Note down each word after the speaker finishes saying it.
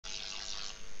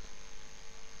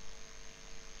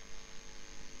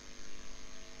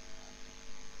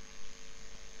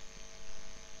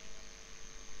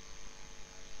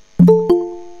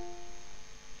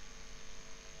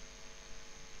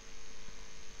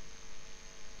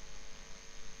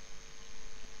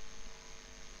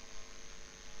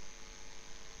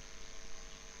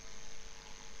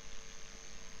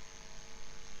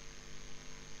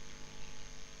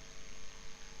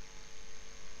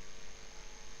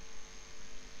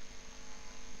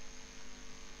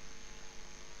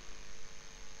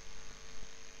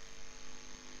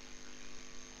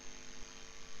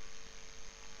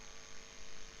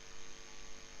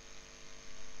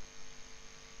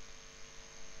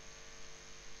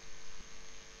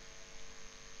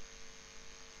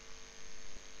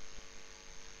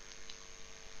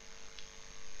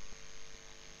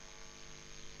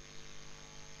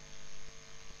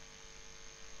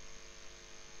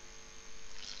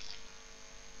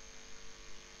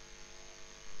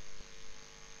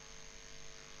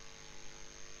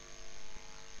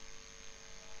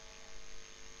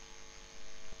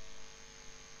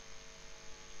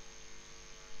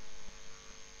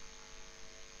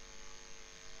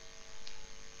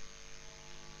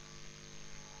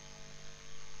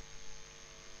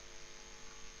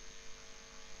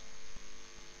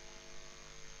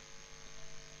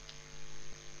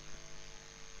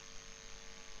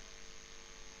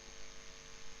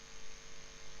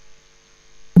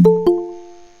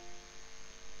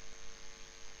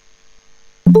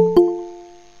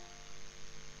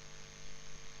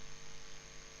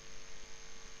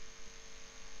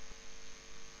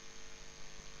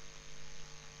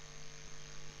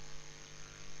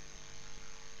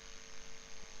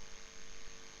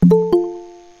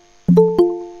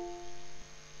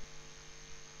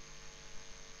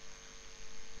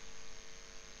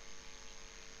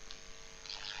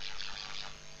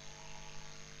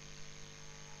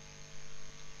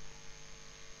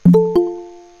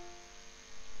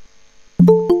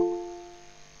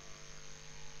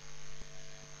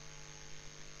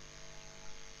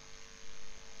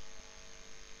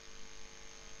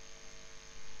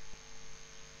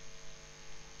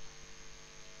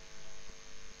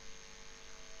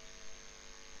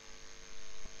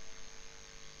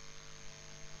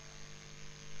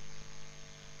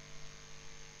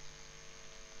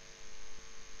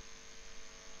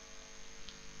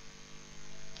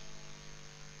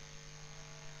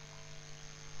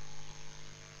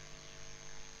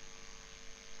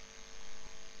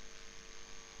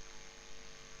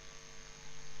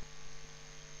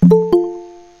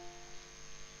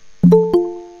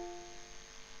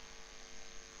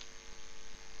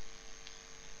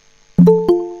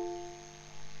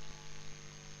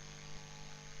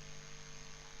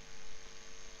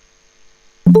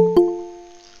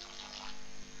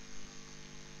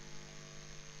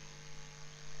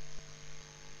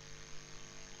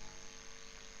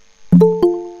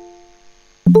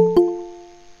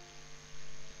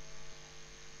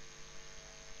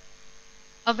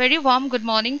A very warm good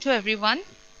morning to everyone.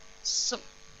 So,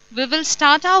 we will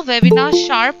start our webinar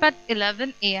sharp at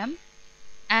 11 a.m.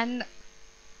 and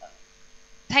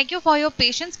thank you for your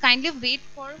patience. Kindly wait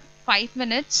for 5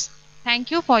 minutes.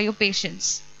 Thank you for your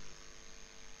patience.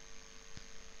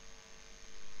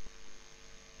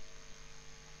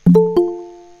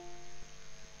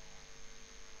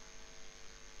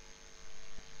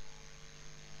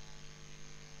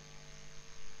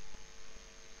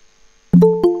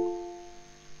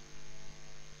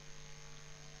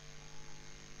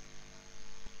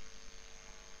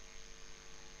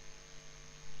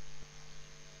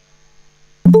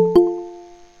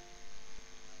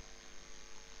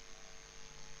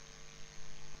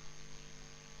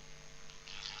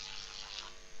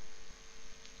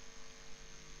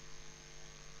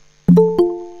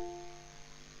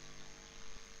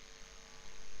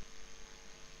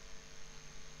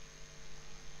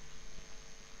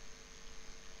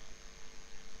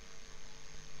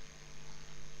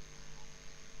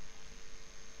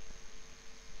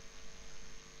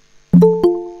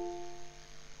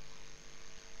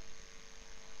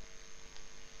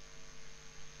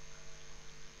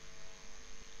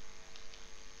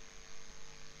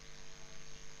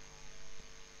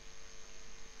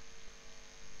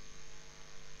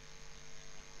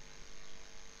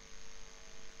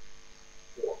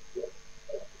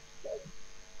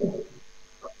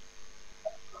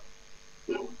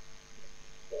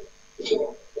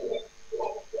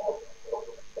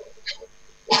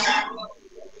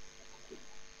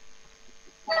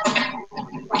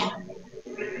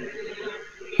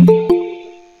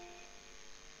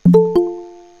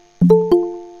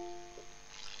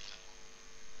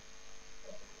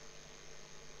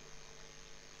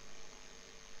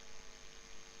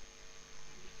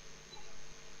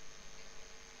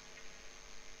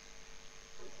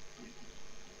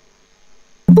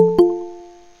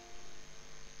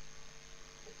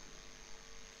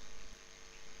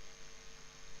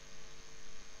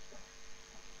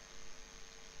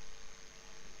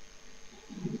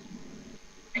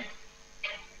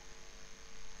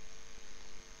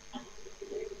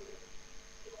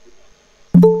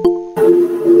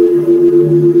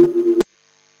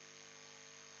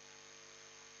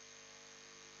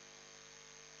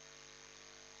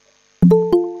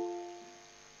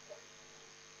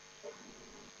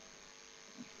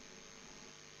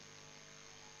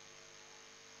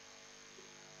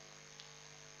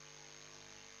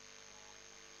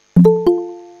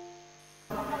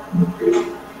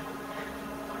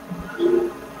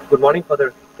 Good morning,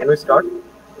 Father. Can we start?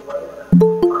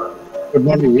 Good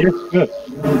morning. Yes, yes.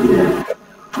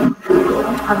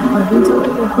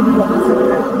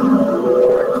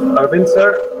 Arvind sir,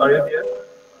 are you there?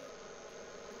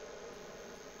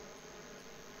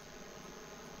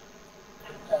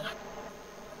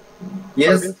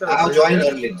 Yes, Arvind sir, I are have you joined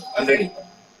there? already.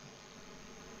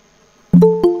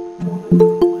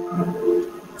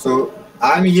 So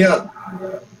I'm here.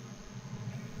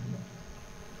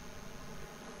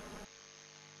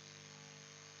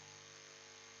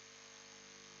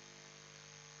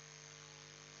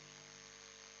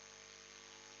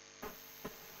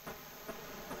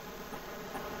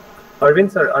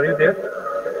 Arvind sir, are you there?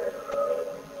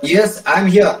 Yes, I'm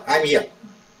here. I'm here.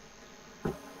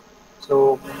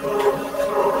 So,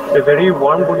 a very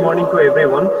warm good morning to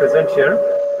everyone present here.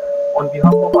 On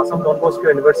behalf of Assam Bosco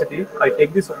University, I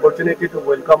take this opportunity to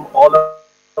welcome all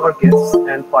our guests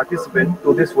and participants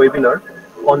to this webinar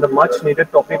on the much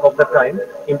needed topic of the time,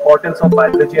 importance of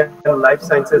biology and life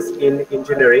sciences in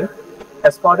engineering.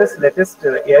 As far as latest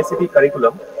AICT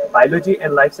curriculum, biology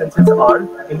and life sciences are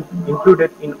included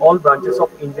in all branches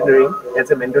of engineering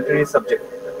as a mandatory subject.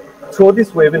 Through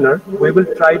this webinar, we will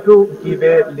try to give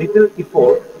a little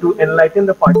effort to enlighten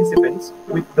the participants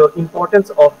with the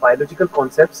importance of biological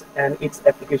concepts and its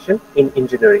application in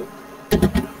engineering.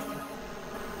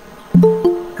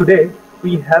 Today,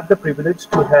 we have the privilege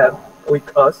to have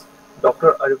with us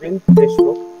Dr. Arvind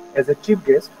Deshmukh as a chief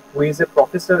guest, who is a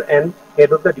professor and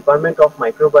head of the Department of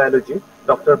Microbiology,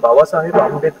 Dr. Babasaheb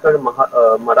Ambedkar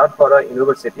Marathwada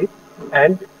University,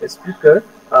 and a speaker,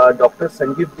 Dr.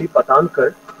 Sanjeev D.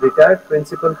 Patankar, retired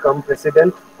principal cum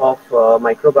president of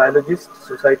Microbiology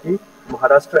Society,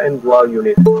 Maharashtra and Goa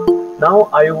unit. Now,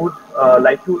 I would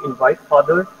like to invite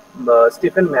Father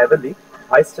Stephen Mavely,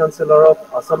 Vice Chancellor of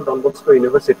Assam Don Bosco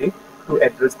University, to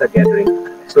address the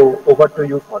gathering. So, over to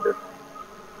you, Father.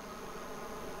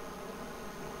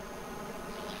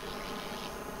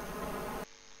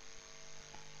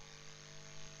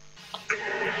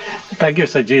 Thank you,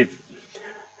 Sajeev.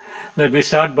 Let me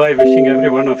start by wishing every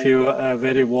one of you a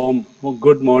very warm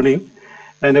good morning.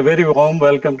 and a very warm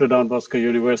welcome to Don Bosco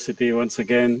University once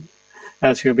again,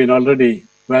 as you've been already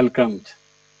welcomed.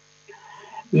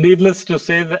 Needless to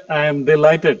say that I am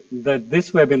delighted that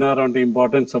this webinar on the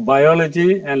importance of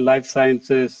biology and life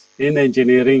sciences in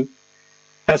engineering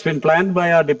has been planned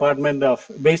by our Department of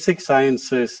Basic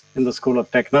Sciences in the School of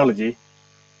Technology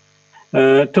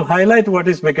to highlight what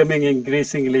is becoming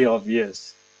increasingly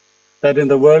obvious, that in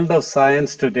the world of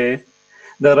science today,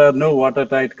 there are no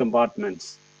watertight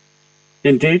compartments.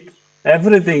 Indeed,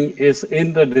 everything is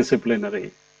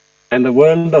interdisciplinary, and the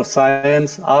world of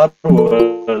science, our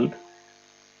world,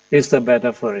 is the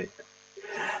better for it.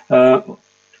 Uh,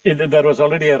 there was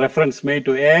already a reference made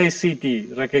to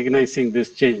AICT recognizing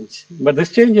this change, but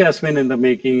this change has been in the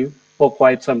making for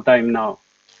quite some time now.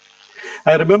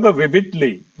 I remember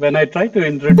vividly when I tried to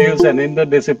introduce an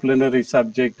interdisciplinary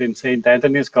subject in St.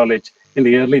 Anthony's College in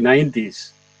the early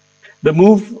 90s. The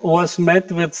move was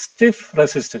met with stiff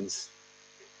resistance.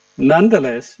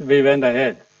 Nonetheless, we went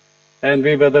ahead, and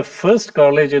we were the first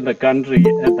college in the country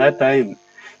at that time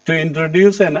to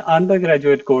introduce an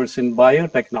undergraduate course in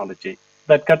biotechnology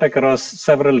that cut across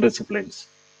several disciplines.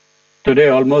 Today,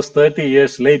 almost 30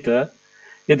 years later,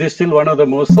 it is still one of the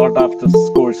most sought after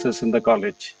courses in the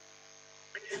college.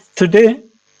 Today,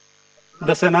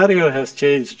 the scenario has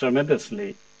changed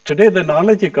tremendously. Today, the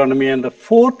knowledge economy and the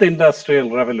fourth industrial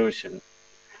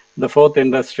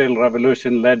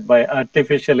revolution, led by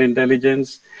artificial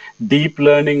intelligence, deep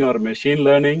learning or machine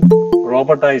learning,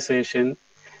 robotization,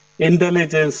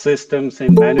 intelligence systems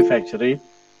in manufacturing,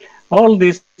 all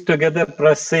these together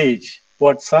presage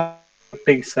what some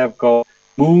critics have called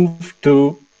move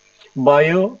to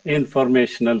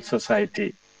bioinformational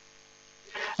society.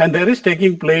 And there is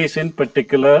taking place in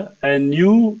particular a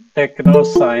new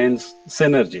techno-science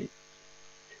synergy,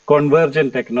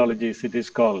 convergent technologies it is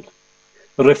called,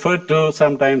 referred to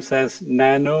sometimes as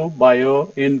nano,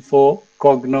 bio, info,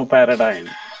 cogno paradigm.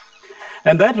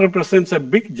 And that represents a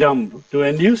big jump to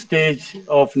a new stage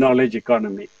of knowledge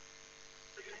economy.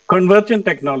 Convergent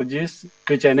technologies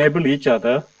which enable each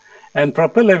other and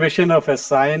propel a vision of a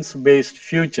science-based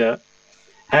future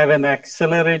have an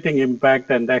accelerating impact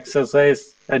and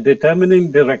exercise a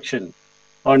determining direction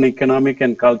on economic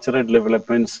and cultural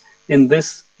developments in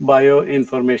this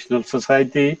bioinformational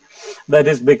society that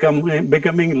is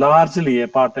becoming largely a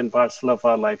part and parcel of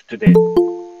our life today.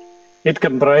 It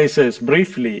comprises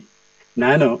briefly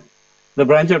nano, the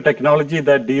branch of technology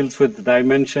that deals with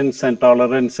dimensions and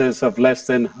tolerances of less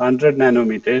than 100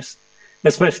 nanometers,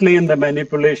 especially in the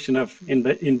manipulation of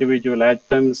the individual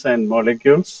atoms and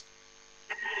molecules.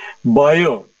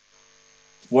 Bio,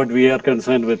 what we are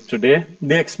concerned with today,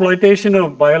 the exploitation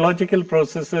of biological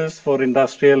processes for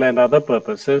industrial and other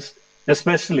purposes,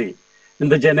 especially in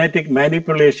the genetic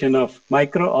manipulation of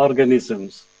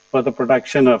microorganisms for the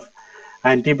production of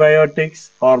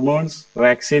antibiotics, hormones,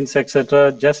 vaccines,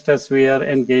 etc., just as we are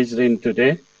engaged in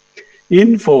today.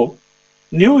 Info,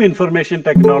 new information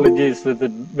technologies with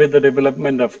the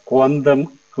development of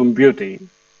quantum computing.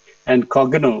 And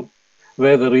cogno,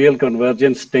 where the real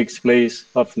convergence takes place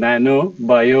of nano,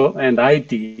 bio, and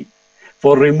IT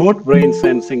for remote brain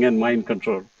sensing and mind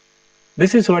control.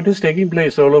 This is what is taking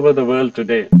place all over the world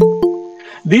today.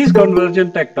 These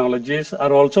convergent technologies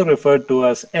are also referred to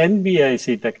as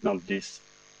NBIC technologies.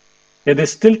 It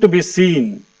is still to be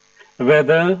seen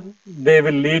whether they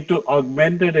will lead to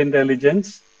augmented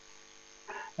intelligence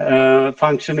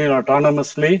functioning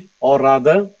autonomously, or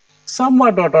rather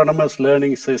somewhat autonomous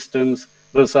learning systems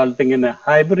resulting in a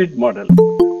hybrid model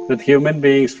with human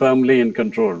beings firmly in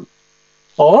control.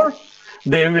 Or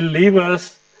they will leave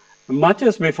us much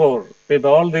as before with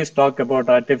all this talk about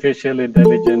artificial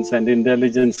intelligence and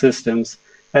intelligent systems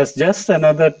as just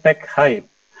another tech hype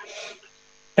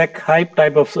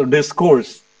type of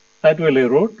discourse that will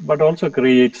erode but also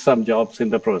create some jobs in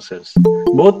the process.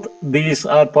 Both these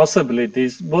are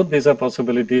possibilities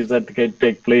that can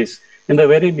take place in the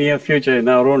very near future in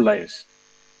our own lives.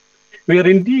 We are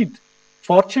indeed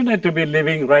fortunate to be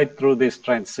living right through these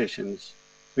transitions.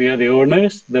 We are the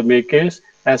owners, the makers,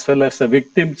 as well as the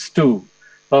victims too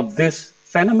of this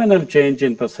phenomenal change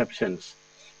in perceptions,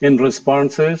 in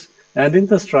responses, and in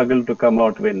the struggle to come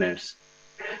out winners.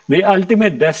 The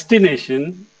ultimate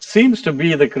destination seems to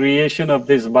be the creation of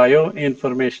this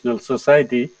bioinformational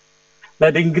society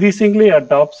that increasingly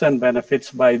adopts and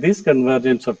benefits by this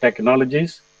convergence of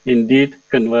technologies, indeed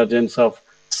convergence of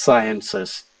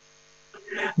sciences.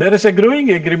 There is a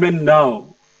growing agreement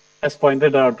now, as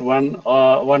pointed out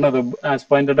as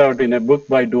pointed out in a book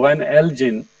by Duane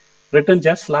Elgin, written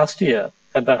just last year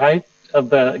at the height of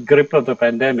the grip of the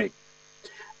pandemic.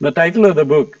 The title of the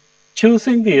book,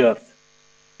 Choosing the Earth,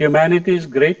 humanity's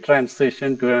great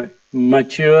transition to a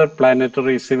mature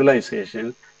planetary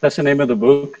civilization. That's the name of the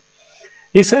book.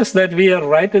 He says that we are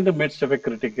right in the midst of a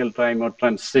critical time of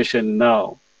transition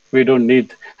now. We don't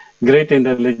need great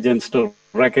intelligence to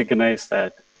recognize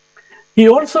that. He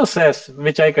also says,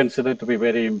 which I consider to be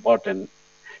very important,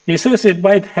 he says it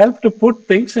might help to put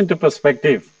things into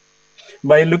perspective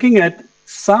by looking at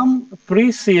some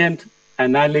prescient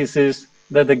analysis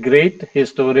that the great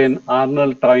historian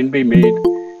Arnold Toynbee made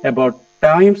about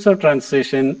times of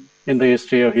transition in the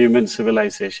history of human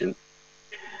civilization.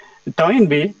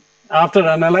 Toynbee, after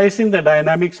analyzing the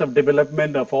dynamics of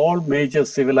development of all major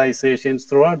civilizations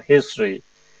throughout history,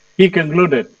 he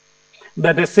concluded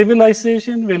that a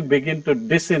civilization will begin to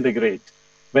disintegrate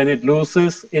when it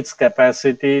loses its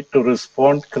capacity to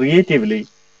respond creatively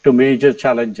to major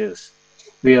challenges.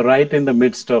 We are right in the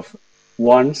midst of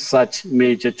one such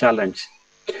major challenge.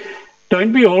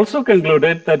 Toynbee also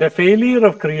concluded that a failure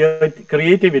of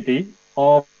creativity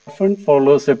often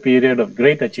follows a period of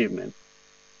great achievement.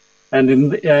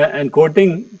 And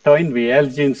quoting Toynbee,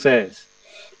 Elgin says,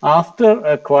 after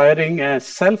acquiring a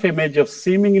self-image of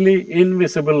seemingly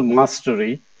invisible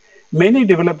mastery, many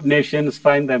developed nations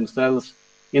find themselves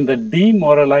in the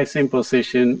demoralizing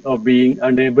position of being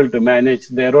unable to manage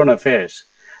their own affairs,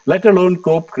 let alone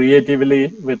cope creatively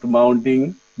with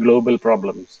mounting global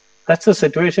problems. That's the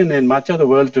situation in much of the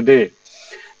world today,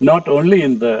 not only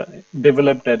in the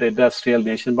developed and industrial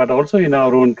nation, but also in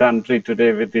our own country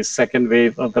today with this second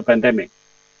wave of the pandemic.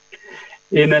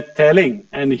 In a telling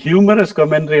and humorous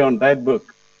commentary on that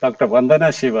book, Dr.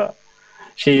 Vandana Shiva,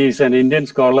 she is an Indian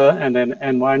scholar and an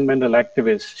environmental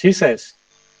activist. She says,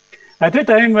 at a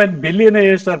time when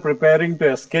billionaires are preparing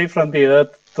to escape from the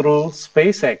Earth through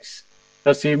SpaceX,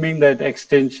 assuming that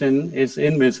extinction is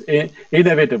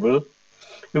inevitable,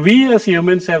 we as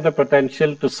humans have the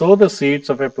potential to sow the seeds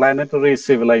of a planetary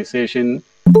civilization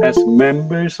as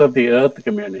members of the Earth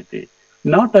community,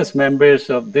 not as members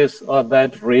of this or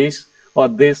that race, or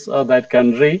this or that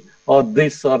country, or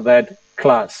this or that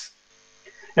class.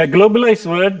 A globalized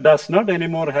world does not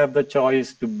anymore have the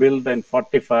choice to build and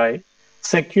fortify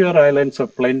secure islands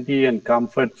of plenty and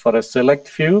comfort for a select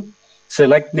few,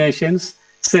 select nations,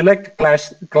 select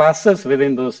classes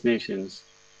within those nations.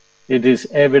 It is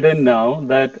evident now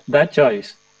that that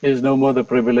choice is no more the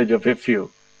privilege of a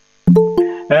few.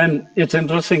 And it's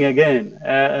interesting again,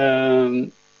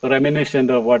 reminiscent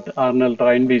of what Arnold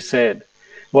Toynbee said,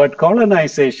 what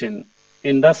colonization,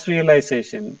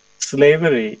 industrialization,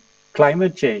 slavery,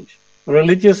 climate change,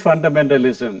 religious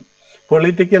fundamentalism,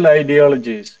 political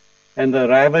ideologies, and the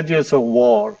ravages of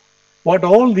war, what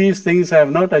all these things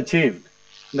have not achieved,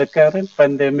 the current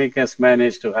pandemic has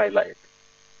managed to highlight.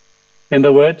 In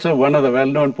the words of one of the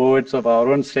well-known poets of our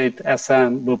own state,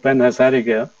 Assam, Bhupen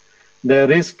Hazarika,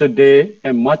 there is today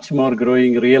a much more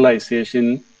growing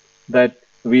realization that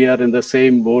we are in the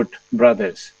same boat,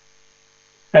 brothers.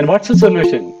 And what's the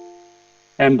solution?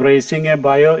 Embracing a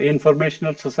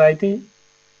bioinformational society?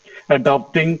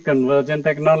 Adopting convergent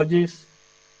technologies?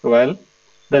 Well,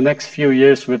 the next few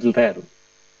years will tell.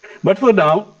 But for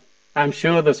now, I'm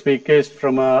sure the speakers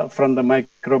from the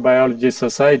Microbiology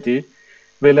Society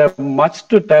will have much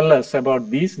to tell us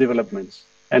about these developments,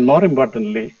 and more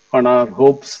importantly, on our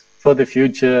hopes for the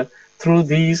future through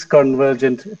these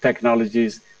convergent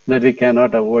technologies that we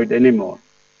cannot avoid anymore.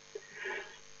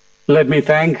 Let me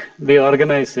thank the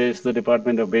organizers, the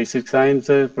Department of Basic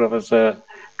Sciences, Professor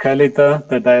Kalita,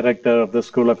 the Director of the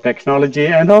School of Technology,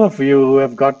 and all of you who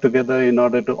have got together in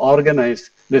order to organize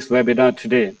this webinar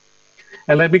today.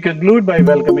 And let me conclude by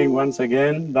welcoming once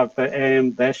again Dr.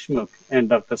 A.M. Deshmukh and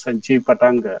Dr. Sanjeev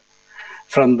Patanga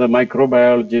from the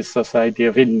Microbiology Society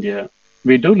of India.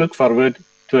 We do look forward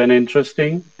to an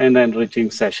interesting and enriching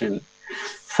session.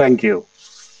 Thank you.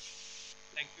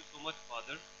 Thank you so much,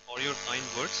 Father, for your kind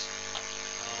words.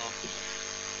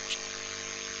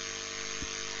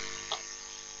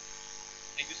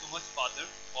 Thank you so much, Father,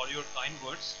 for your kind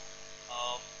words.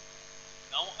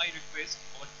 Now I request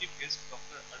our chief guest,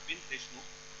 Dr. Arvind Deshmukh,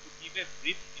 to give a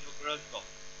brief inaugural talk.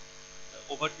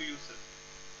 Over to you, sir.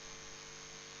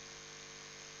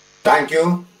 Thank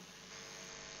you.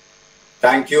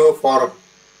 Thank you for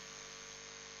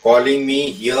calling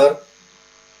me here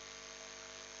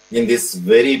in this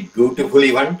very beautiful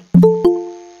event.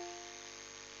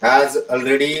 As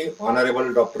already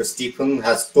Honorable Dr. Stephen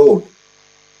has told,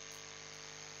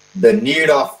 the need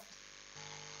of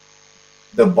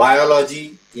the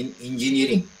biology in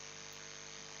engineering,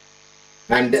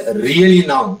 and really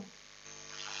now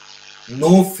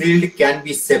no field can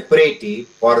be separated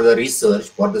for the research,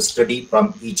 for the study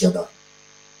from each other.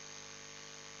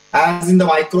 As in the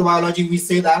microbiology we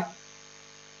say that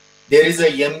there is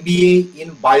a MBA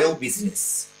in bio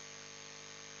business.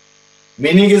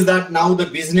 Meaning is that now the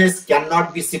business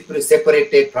cannot be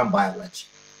separated from biology.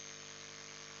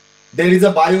 There is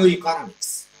a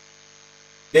bioeconomics.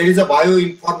 There is a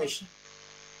bioinformation.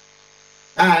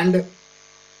 And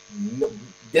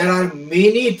there are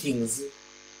many things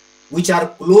which are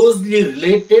closely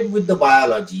related with the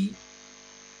biology,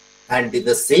 and in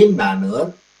the same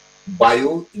manner,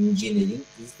 bioengineering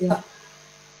is there.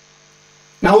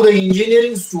 Now the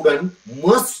engineering student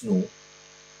must know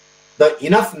the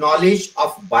enough knowledge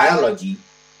of biology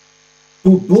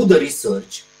to do the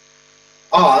research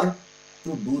or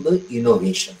to do the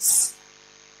innovations.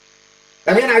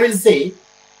 Again, I will say,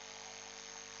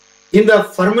 in the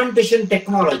fermentation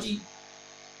technology,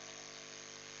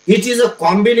 it is a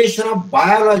combination of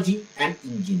biology and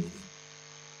engineering.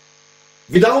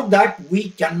 Without that, we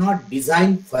cannot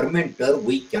design fermenter,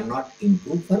 we cannot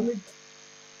improve fermenter.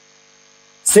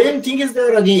 Same thing is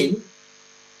there again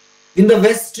in the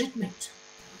waste treatment.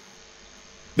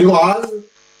 Because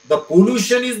the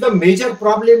pollution is the major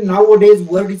problem nowadays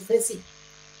world is facing.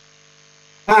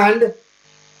 And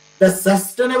the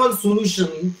sustainable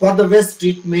solution for the waste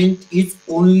treatment is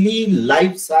only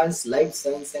life science, and life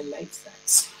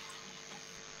science.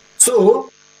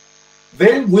 So,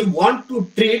 when we want to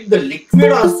treat the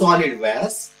liquid or solid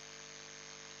waste,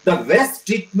 the waste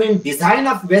treatment, design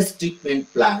of waste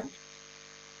treatment plant,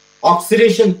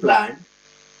 oxidation plant,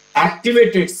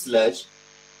 activated sludge,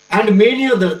 and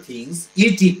many other things,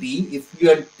 ETP,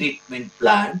 effluent treatment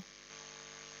plant,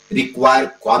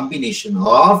 require combination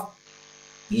of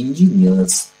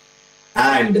engineers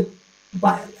and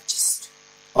biologists,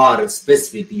 or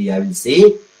specifically I will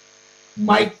say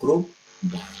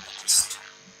microbiologists.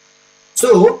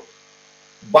 So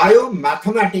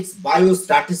biomathematics,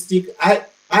 biostatistic,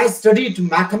 I studied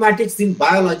mathematics in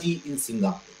biology in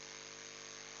Singapore.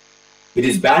 It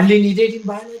is badly needed in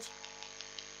biology.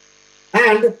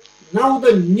 And now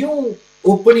the new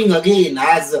opening again,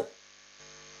 as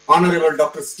Honorable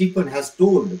Dr. Stephen has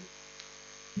told,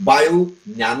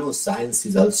 bio-nanoscience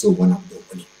is also one of the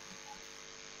opening.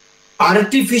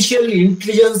 Artificial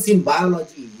intelligence in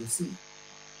biology, you see.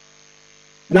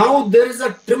 Now there is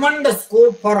a tremendous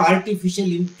scope for artificial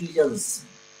intelligence.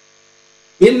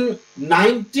 In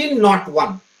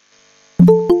 1901,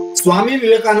 Swami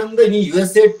Vivekananda in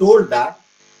USA told that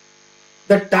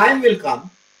the time will come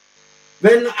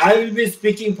when I will be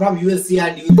speaking from USA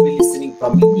and you will be listening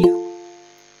from India.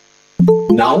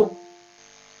 Now,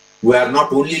 we are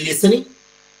not only listening,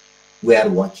 we are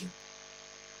watching.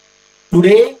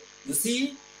 Today, you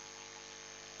see,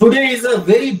 today is a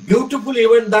very beautiful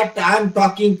event that I am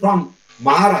talking from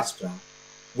Maharashtra,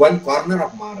 one corner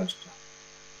of Maharashtra.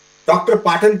 Dr.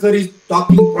 Patankar is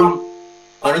talking from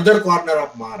another corner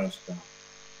of Maharashtra.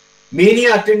 Many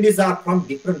attendees are from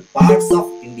different parts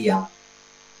of India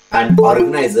and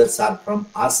organizers are from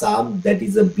Assam. That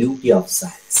is the beauty of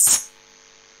science.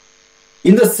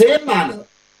 In the same manner,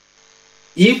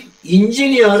 if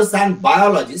engineers and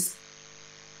biologists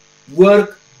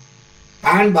work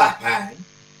hand by hand,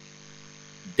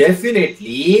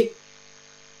 definitely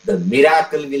the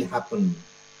miracle will happen.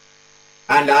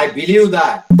 And I believe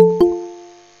that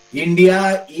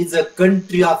India is a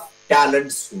country of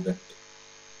talent student.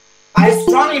 I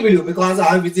strongly believe, because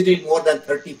I have visited more than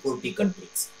 30-40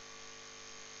 countries.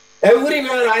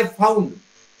 Everywhere I found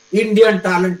Indian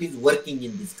talent is working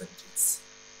in these countries.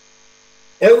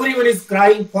 Everyone is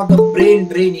crying for the brain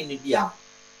drain in India.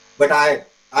 But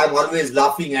I'm always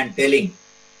laughing and telling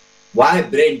why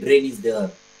brain drain is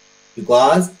there.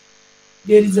 Because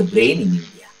there is a brain in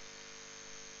India.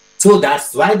 So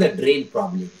that's why the drain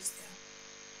problem is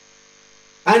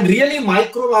there. And really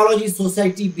Microbiology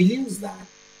Society believes that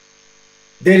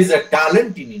there is a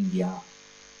talent in India.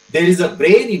 There is a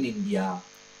brain in India.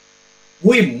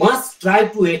 We must try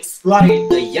to exploit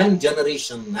the young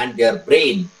generation and their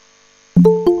brain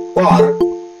for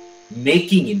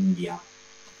making India.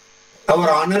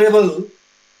 Our Honorable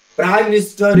Prime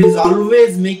Minister is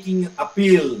always making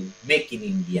appeal, make in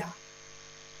India.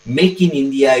 Make in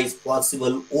India is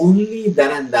possible only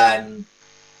then and then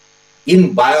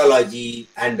in biology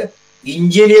and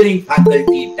engineering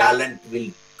faculty talent will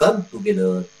come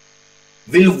together,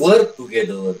 will work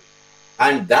together.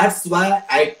 And that's why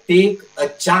I take a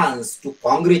chance to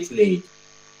congratulate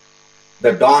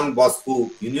the Don Bosco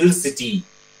University,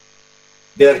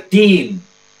 their team,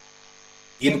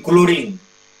 including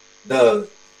the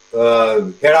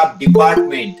head of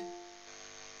department,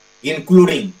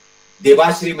 including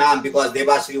Debashri ma'am, because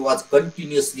Debashri was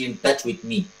continuously in touch with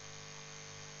me,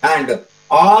 and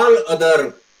all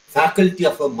other faculty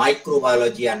of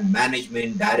microbiology and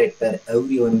management, director,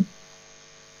 everyone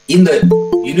in the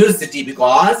university,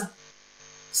 because,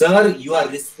 sir, you are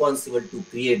responsible to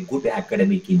create good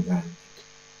academic environment.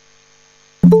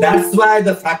 That's why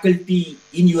the faculty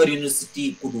in your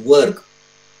university could work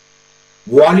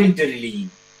voluntarily,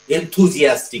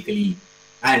 enthusiastically,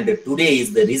 and today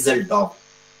is the result of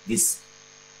this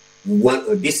work,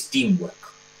 this teamwork.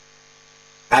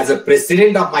 As a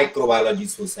president of Microbiology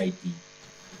Society,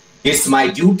 it's my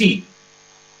duty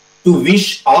to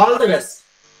wish all the rest,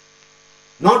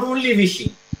 not only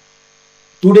wishing.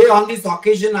 Today on this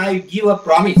occasion, I give a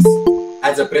promise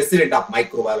as a president of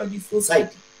Microbiology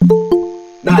Society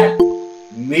that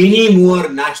many more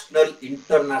national,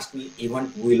 international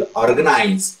events will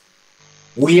organize.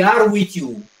 We are with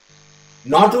you,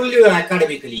 not only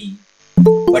academically,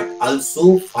 but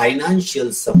also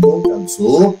financial support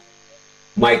also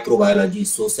Microbiology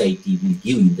Society will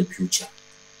give in the future.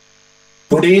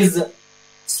 Today's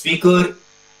speaker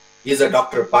is a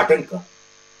Dr. Patankar,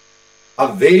 a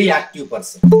very active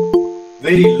person,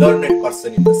 very learned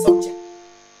person in the subject.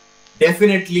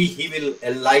 Definitely he will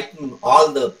enlighten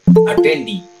all the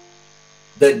attendee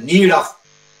the need of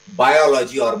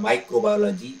biology or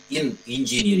microbiology in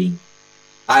engineering.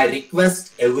 I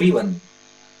request everyone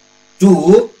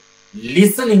to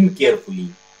listen him carefully,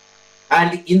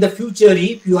 and in the future,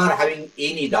 if you are having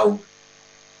any doubt,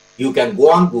 you can go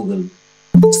on Google,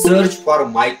 search for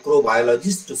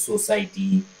Microbiologist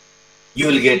Society. You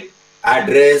will get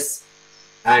address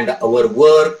and our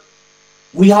work.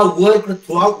 We have worked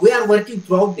throughout, we are working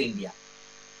throughout India.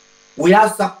 We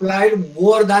have supplied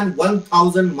more than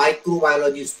 1,000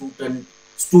 microbiology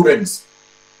students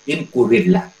in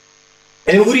COVID lab.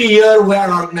 Every year we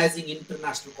are organizing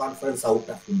international conference out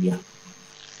of India.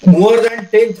 More than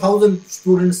 10,000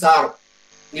 students are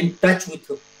in touch with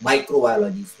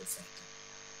Microbiology Society.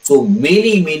 So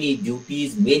many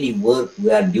duties, many work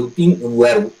we are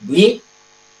doing.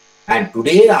 And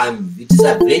today it is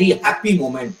a very happy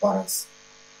moment for us.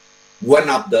 One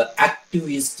of the active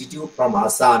institute from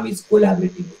Assam is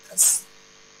collaborating with us.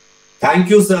 Thank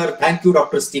you, sir. Thank you,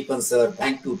 Dr. Stephen, sir.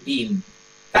 Thank you, team.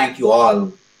 Thank you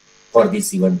all for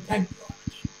this event. Thank you all.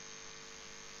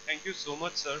 Thank you so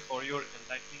much, sir, for your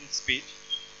enlightening speech.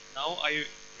 Now I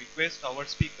request our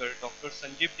speaker, Dr.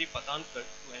 Sanjeev D. Patankar,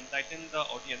 to enlighten the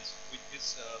audience with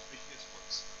his precious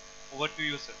words. Over to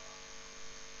you, sir.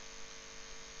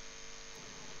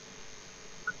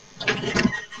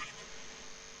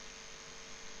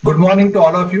 Good morning to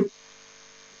all of you.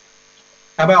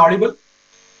 Am I audible?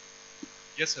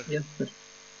 Yes, sir. Yes, sir.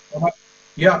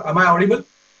 Am I audible?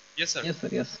 Yes, sir. Yes, sir.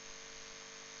 Yes.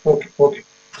 Okay.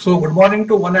 So, good morning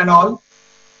to one and all.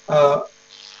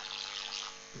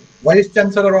 Vice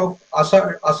Chancellor of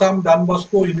Assam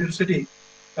Bosco University,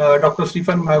 Dr.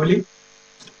 Stephen Mavli,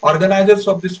 organizers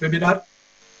of this webinar,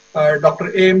 Dr.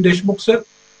 A.M. Deshmukh sir,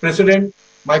 President,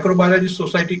 Microbiology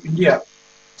Society India.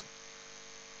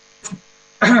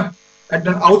 At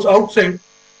the outset,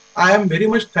 I am very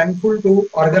much thankful to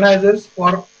organizers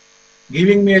for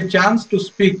giving me a chance to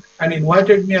speak and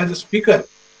invited me as a speaker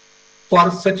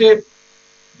for such a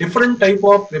different type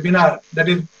of webinar, that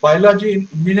is biology in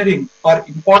engineering, or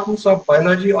importance of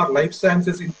biology or life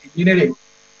sciences in engineering,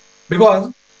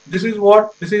 because this is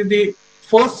the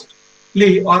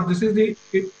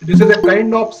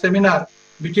kind of seminar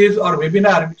or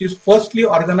webinar which is firstly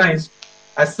organized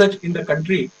as such in the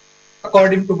country,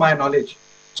 according to my knowledge.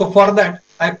 So for that,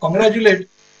 I congratulate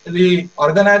the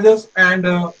organizers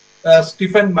and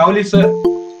Stephen Mavli sir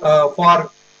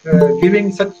for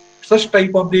giving such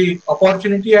type of the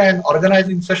opportunity and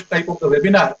organizing such type of the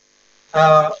webinar.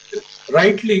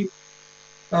 Rightly,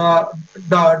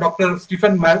 Dr.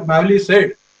 Stephen Mavli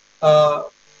said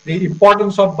the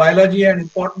importance of biology and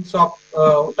importance of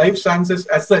life sciences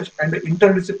as such, and the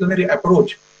interdisciplinary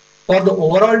approach for the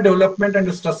overall development and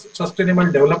the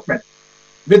sustainable development.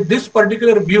 With this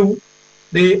particular view,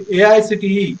 the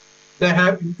AICTE, they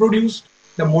have introduced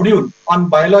the module on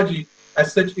biology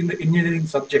as such in the engineering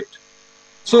subject.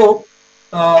 So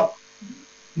now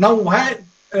why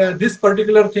this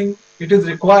particular thing it is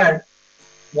required?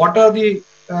 What are the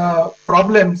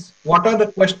problems? What are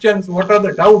the questions? What are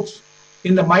the doubts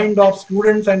in the mind of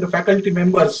students and the faculty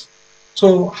members?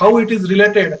 So how it is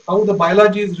related, how the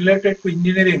biology is related to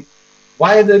engineering,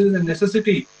 why there is a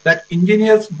necessity that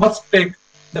engineers must take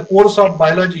the course of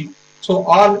biology. So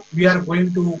all we are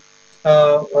going to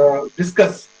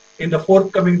discuss in the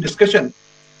forthcoming discussion.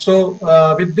 So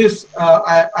with this,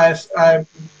 I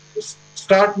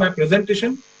start my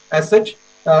presentation as such.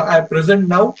 I present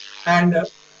now, and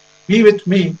be with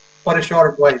me for a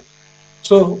short while.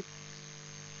 So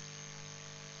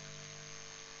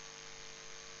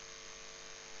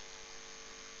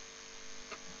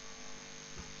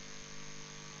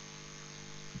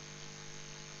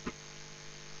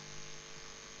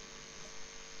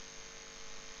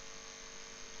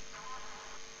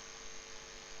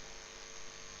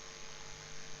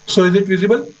So is it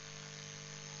visible?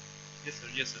 Yes, sir.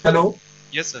 Yes, sir. Hello?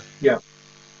 Yes, sir. Yeah.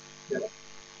 Yeah.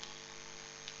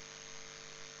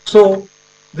 So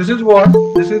this is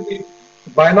the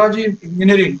biology and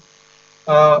engineering.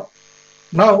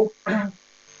 Now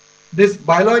this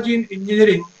biology and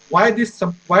engineering, why this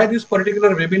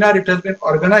particular webinar it has been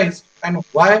organized, and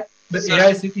why the Sir.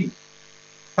 AICT.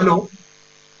 Hello?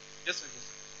 Yes, sir. Yes, sir.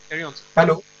 Carry on, sir.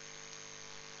 Hello?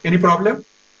 Any problem?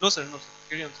 No, sir. No, sir.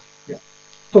 Carry on, sir. Yeah.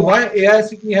 So why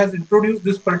AICT has introduced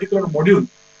this particular module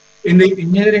in the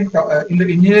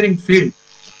engineering field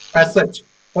as such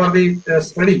for the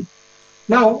study.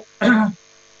 Now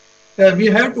we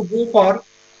have to go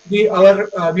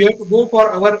for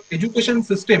our education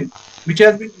system, which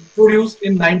has been introduced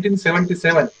in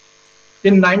 1977.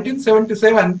 In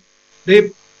 1977,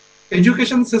 the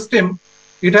education system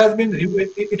it has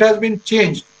been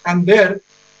changed, and there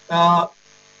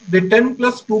the 10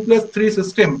 plus 2 plus 3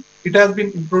 system it has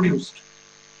been introduced.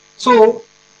 So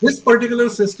this particular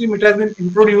system it has been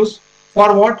introduced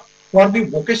for what? For the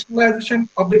vocationalization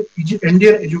of the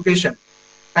Indian education.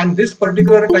 And this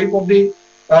particular type of the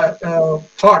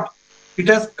thought, it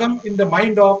has come in the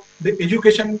mind of the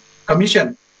Education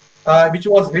Commission, which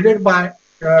was headed by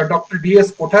Dr.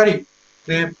 D.S. Kothari,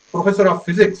 the professor of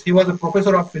physics. He was a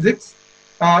professor of physics.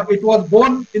 It was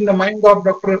born in the mind of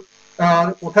Dr.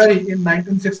 Kothari in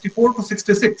 1964 to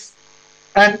 66.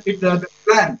 And the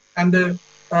plan and the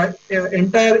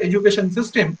entire education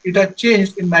system, it had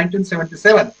changed in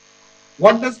 1977.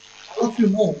 What does all of you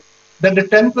know? That the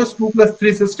 10 plus 2 plus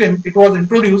 3 system, it was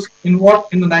introduced in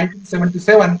what? In the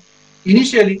 1977.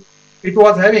 Initially, it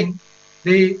was having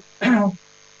the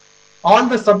all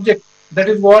the subjects, that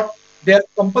is what they are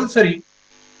compulsory.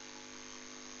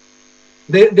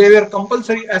 They were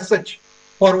compulsory as such.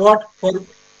 For what? For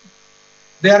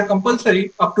they are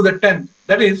compulsory up to the 10th.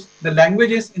 That is the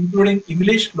languages including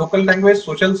English, local language,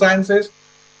 social sciences,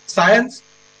 science,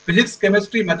 physics,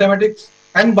 chemistry, mathematics,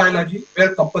 and biology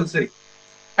were compulsory.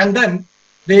 And then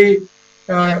the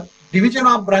division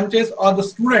of branches or the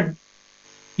student,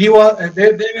 they were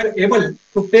able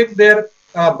to take their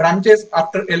branches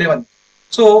after 11.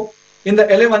 So in the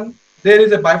 11, there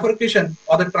is a bifurcation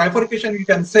or the trifurcation, you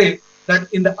can say,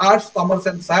 that in the arts, commerce,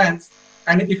 and science.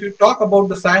 And if you talk about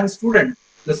the science student,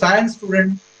 they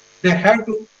had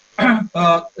to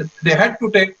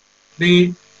take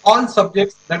the all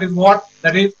subjects, that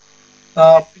is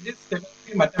physics,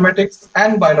 chemistry, mathematics,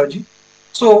 and biology.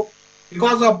 So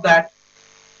because of that,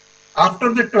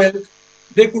 after the 12th,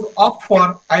 they could opt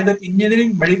for either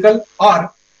engineering, medical,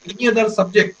 or any other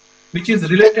subject which is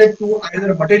related to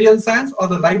either material science or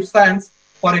the life science.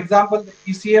 For example, the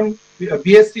ECM,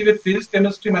 BSc with physics,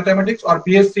 chemistry, mathematics, or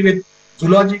BSc with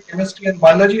zoology, chemistry, and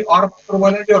biology, or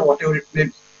microbiology, or whatever it may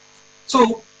be.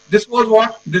 So this was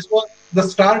the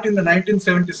start in the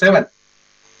 1977.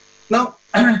 Now,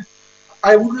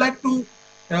 I would like to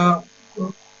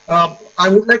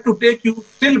take you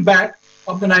still back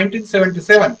of the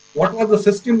 1977. What was the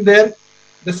system there?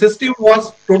 The system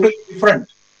was totally different.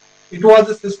 It was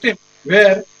a system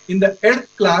where in the 8th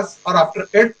class or after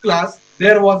 8th class,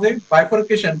 there was a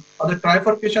bifurcation or the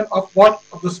trifurcation of what?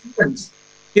 Of the students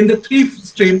in the 3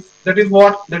 streams, that is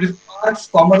arts,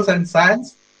 commerce, and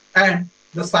science. And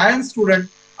the science student,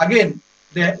 again,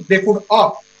 they could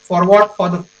opt for what? For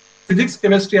the physics,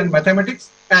 chemistry, and mathematics,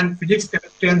 and physics,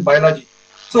 chemistry, and biology.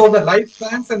 So the life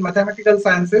science and mathematical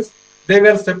sciences, they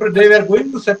were separate. They were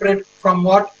going to separate from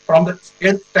what? From the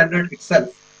 8th standard itself.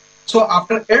 So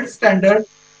after 8th standard,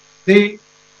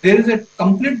 there is a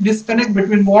complete disconnect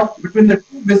between the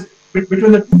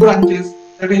two branches.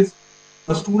 That is,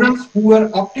 the students who were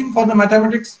opting for the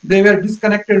mathematics, they were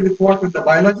disconnected with what? With the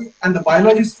biology, and the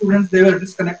biology students, they were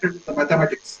disconnected with the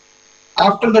mathematics.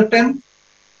 After the 10th,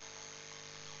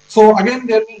 so again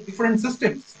there were different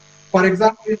systems. For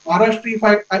example, in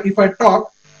Maharashtra, if I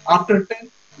talk, after 10th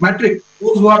matric,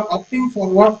 those who are opting for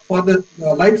what? For the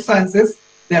life sciences,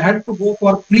 they had to go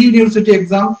for pre-university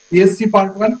exam, BSc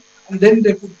Part 1, and then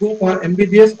they could go for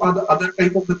MBBS or the other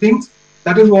type of the things.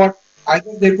 That is what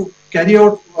either they could carry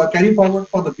forward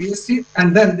for the BSc,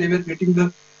 and then they were getting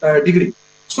the degree.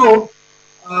 So,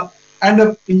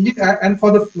 and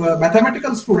for the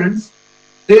mathematical students,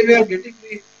 they were getting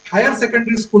the higher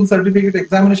secondary school certificate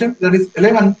examination, that is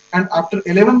 11, and after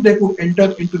 11 they could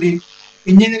enter into the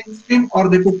engineering stream, or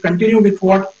they could continue with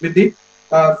what? With the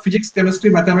physics, chemistry,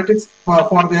 mathematics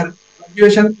for their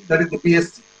graduation, that is the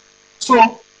BSc.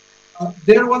 So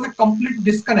there was a complete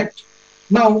disconnect.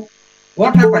 Now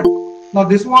what happened? Now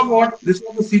this was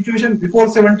the situation before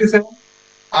 77.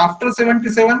 After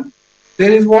 77,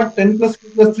 there is what? 10 plus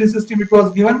 2 plus 3 system it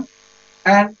was given,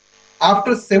 and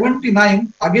After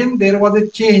 79, again there was a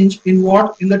change in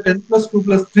what? In the 10 plus 2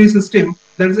 plus 3 system.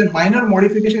 There is a minor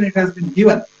modification it has been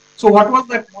given. So what was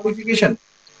that modification?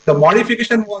 The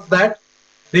modification was that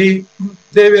they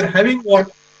were having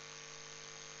what?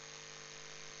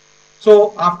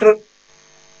 So after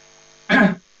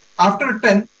after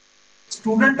 10,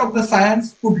 student of the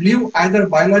science could leave either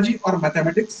biology or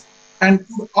mathematics and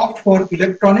could opt for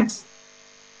electronics.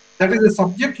 That is a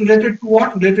subject related to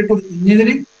what? Related to the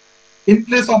engineering in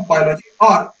place of biology,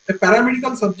 or a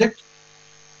paramedical subject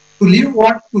to leave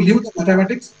what? To leave the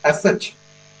mathematics as such.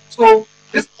 So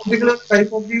this particular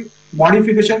type of the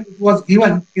modification it was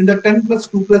given in the 10 plus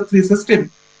 2 plus 3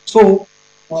 system. So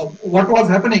what was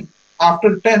happening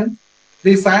after 10,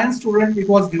 the science student, it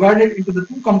was divided into the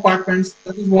two compartments.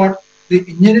 That is what? The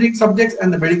engineering subjects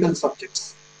and the medical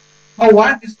subjects. Now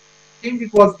why this change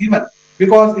it was given?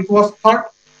 Because it was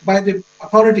thought by the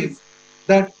authorities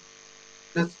that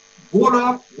the goal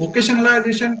of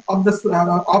vocationalization of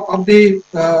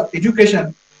the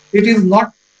education, it is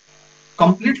not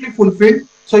completely fulfilled.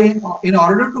 So in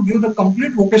order to give the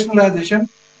complete vocationalization,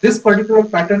 this particular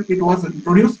pattern it was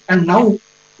introduced, and now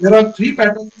there are three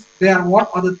patterns. There are what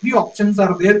are the three options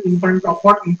are there in front of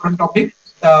what? In front of the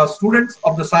students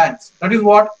of the science. That is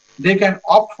what they can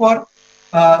opt for.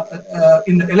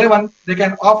 In the 11, they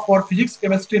can opt for physics,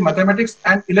 chemistry, mathematics,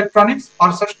 and electronics,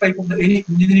 or such type of the any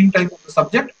engineering type of the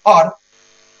subject, or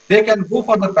they can go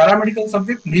for the paramedical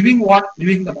subject, leaving what?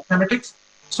 Leaving the mathematics.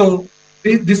 So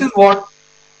this is what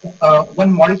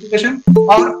one modification,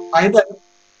 or either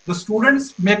the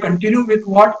students may continue with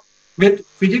what? With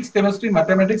physics, chemistry,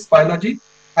 mathematics, biology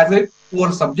as a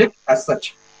core subject as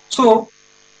such. So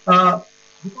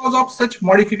because of such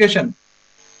modification,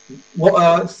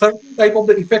 certain type of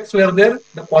the effects were there,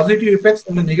 the positive effects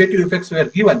and the negative effects were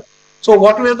given. So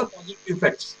what were the positive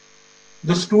effects?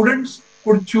 The students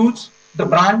could choose the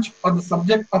branch or the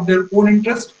subject of their own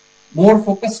interest, more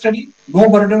focused study, no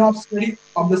burden of study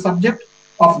of the subject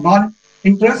of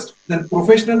non-interest. Then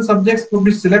professional subjects could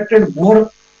be selected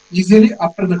more easily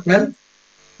after the 12th.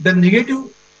 The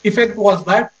negative effect was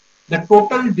that the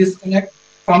total disconnect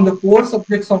from the core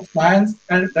subjects of science,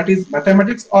 and that is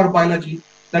mathematics or biology.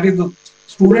 That is the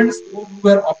students who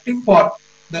were opting for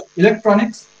the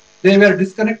electronics, they were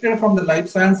disconnected from the life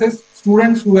sciences.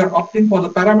 Students who were opting for the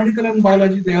paramedical and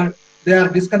biology, they are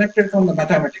disconnected from the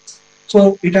mathematics.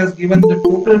 So it has given the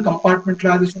total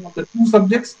compartmentalization of the two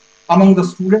subjects among the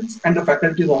students and the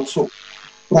faculties also.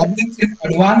 Problems in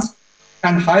advanced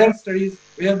and higher studies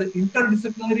where the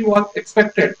interdisciplinary was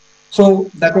expected, so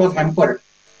that was hampered.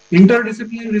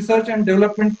 Interdisciplinary research and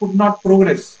development could not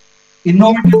progress.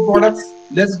 Innovative products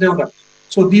less developed.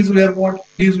 So these were what?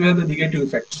 These were the negative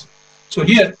effects. So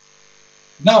here,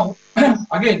 now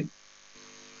again,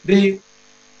 there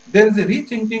is a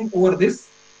rethinking over this,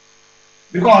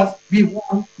 because we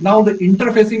want now the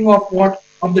interfacing of what?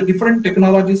 Of the different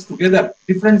technologies together,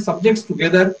 different subjects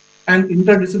together, and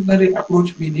interdisciplinary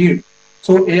approach we need.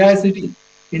 So AICT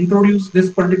introduced this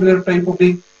particular type of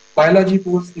the biology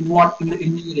course in what? In the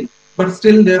engineering. But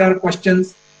still there are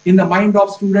questions in the mind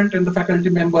of student and the faculty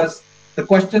members. The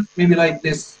questions may be like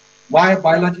this: why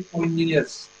biology for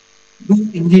engineers? Do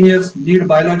engineers need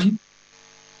biology?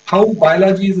 How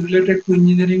biology is related to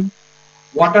engineering?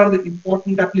 What are the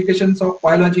important applications of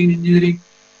biology in engineering?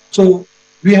 So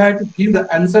we had to give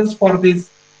the answers for this,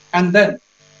 and then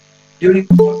during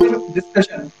further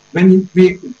discussion, when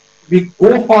we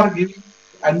go for giving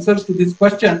answers to this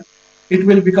question, it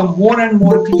will become more and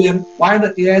more clear why the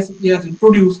AICT has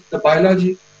introduced the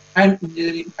biology and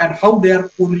engineering and how they are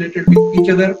correlated with each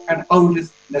other and how it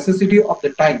is necessity of the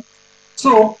time.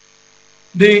 So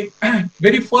the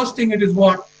very first thing it is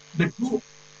what? The two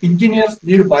engineers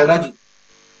need biology.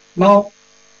 Now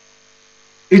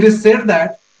it is said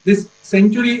that this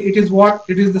century, it is what?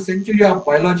 It is the century of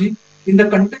biology. In the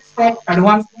context of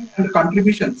advancement and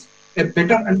contributions, a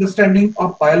better understanding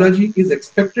of biology is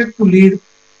expected to lead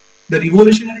the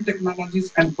revolutionary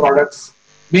technologies and products.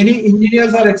 Many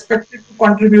engineers are expected to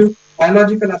contribute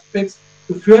biological aspects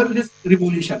to fuel this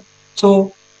revolution.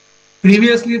 So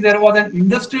previously there was an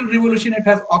industrial revolution, it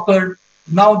has occurred.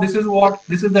 Now this is what?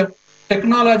 This is the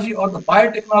technology or the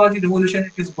biotechnology revolution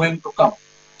it is going to come.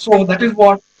 So that is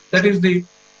what? That is the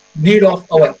need of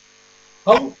our.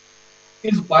 How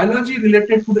is biology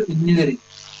related to the engineering?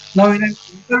 Now in an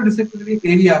interdisciplinary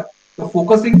area, the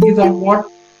focusing is on what?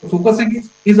 The focusing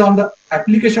is on the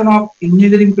application of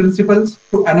engineering principles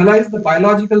to analyze the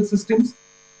biological systems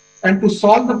and to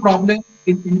solve the problem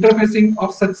in interfacing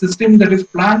of such systems, that is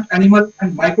plant, animal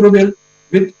and microbial,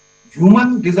 with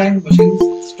human designed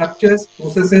machines, structures,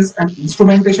 processes and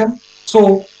instrumentation.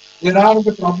 So there are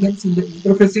the problems in the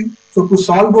interfacing. So to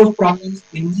solve those problems,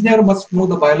 engineer must know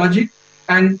the biology,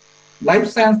 and life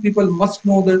science people must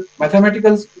know the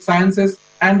mathematical sciences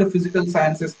and the physical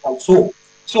sciences also.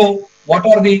 So what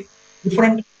are the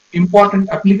different important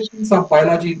applications of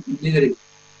biology in engineering?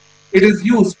 It is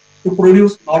used to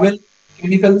produce novel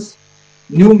chemicals,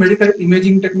 new medical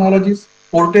imaging technologies,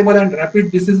 portable and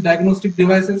rapid disease diagnostic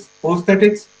devices,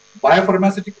 prosthetics,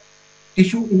 biopharmaceutical,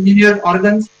 tissue engineered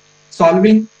organs,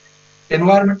 solving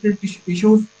environmental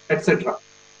issues, etc.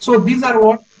 So these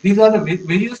are the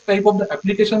various type of the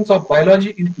applications of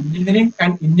biology in engineering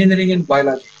and engineering in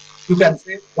biology. You can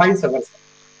say vice versa.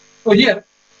 So here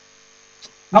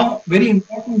now very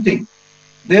important thing,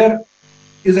 there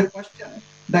is a question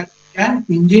that can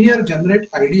engineer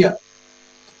generate idea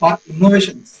or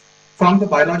innovations from the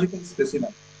biological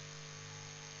specimen,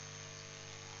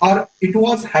 or it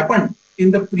was happened in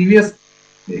the previous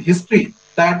history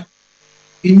that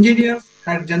engineers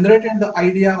had generated the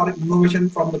idea or innovation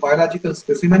from the biological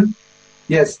specimen?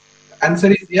 Yes, the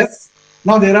answer is yes.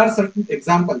 Now there are certain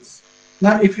examples.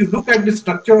 Now if you look at the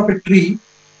structure of a tree,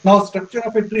 now structure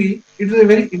of a tree, it is a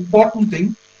very important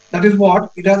thing. That is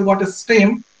what, it has got a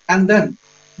stem and then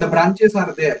the branches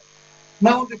are there.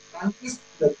 Now the branches,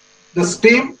 the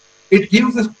stem, it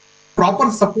gives a proper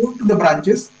support to the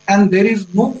branches, and there is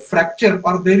no fracture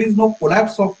or there is no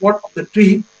collapse of what of the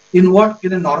tree in what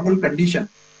in a normal condition.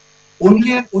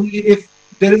 Only and only if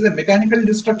there is a mechanical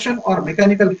destruction or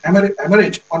mechanical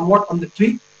hemorrhage on what on the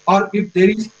tree, or if there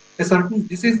is a certain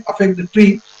disease affect the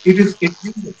tree, it gives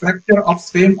a fracture of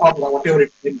stem or whatever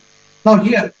it is. Now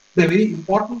here the very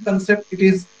important concept it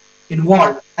is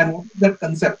involved, and what is that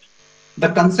concept? The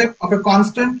concept of a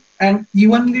constant and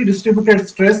evenly distributed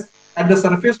stress at the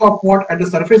surface of what? At the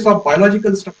surface of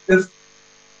biological structures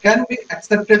can be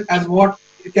accepted as what?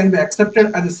 It can be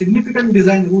accepted as a significant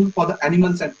design rule for the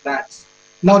animals and plants.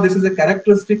 Now, this is a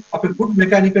characteristic of a good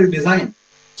mechanical design.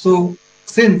 So,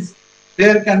 since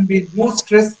there can be no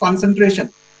stress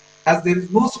concentration, as there is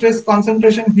no stress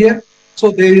concentration here,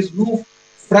 so there is no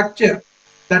fracture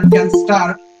that can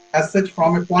start as such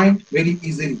from a point very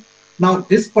easily. Now,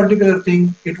 this particular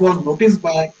thing, it was noticed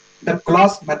by the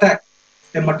Klaus Matthack,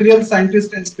 a material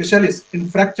scientist and specialist in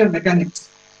fracture mechanics.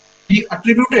 He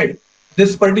attributed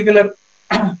this particular,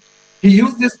 he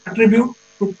used this attribute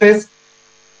to test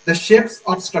the shapes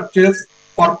of structures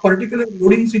for particular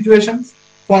loading situations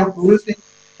for producing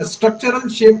a structural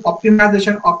shape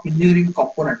optimization of engineering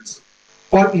components.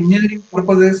 For engineering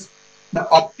purposes, the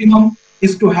optimum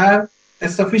is to have a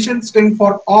sufficient strength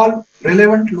for all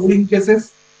relevant loading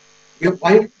cases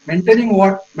by maintaining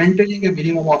what? Maintaining a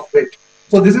minimum of weight.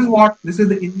 So this is what? This is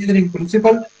the engineering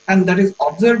principle, and that is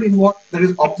observed in what? That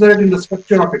is observed in the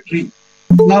structure of a tree.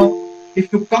 Now,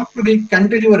 if you come to the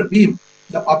cantilever beam,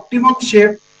 the optimum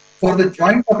shape for the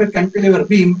joint of a cantilever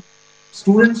beam,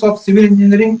 students of civil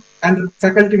engineering and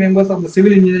faculty members of the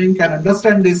civil engineering can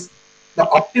understand this. The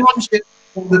optimum shape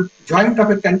for the joint of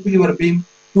a cantilever beam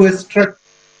to a strut,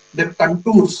 the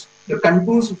contours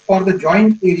for the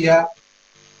joint area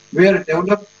were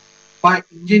developed by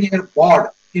engineer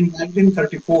Bod in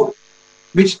 1934,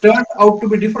 which turned out to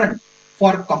be different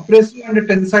for compressive and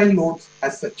tensile loads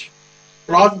as such.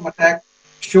 Klaus Matthack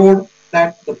showed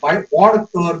that the Bod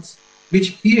curves which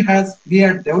he had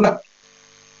developed,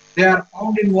 they are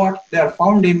found in what? They are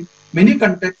found in many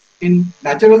contexts in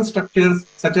natural structures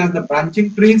such as the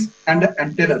branching trees and the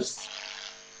antlers.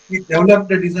 He developed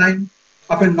the design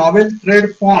of a novel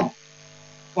thread form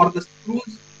for the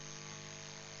screws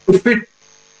to fit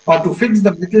or to fix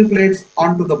the metal plates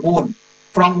onto the bone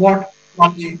from what?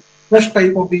 From the fresh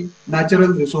type of the natural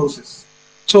resources.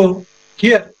 So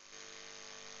here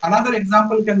another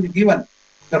example can be given.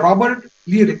 The Robert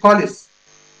Lee Recollis,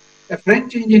 a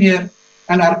French engineer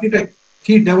and architect,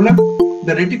 he developed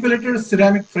the reticulated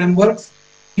ceramic frameworks.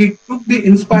 He took the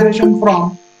inspiration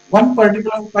from one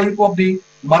particular type of the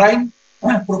marine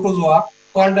protozoa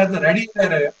called as the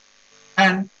radiolaria,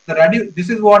 and the this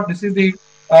is what? This is the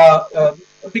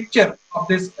picture of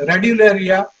this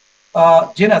radiolaria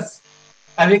genus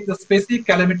having the species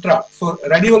calamitra. So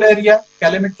radiolaria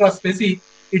calamitra species,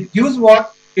 it gives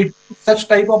what? It such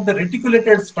type of the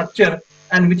reticulated structure,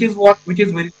 and which is what? Which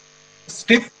is very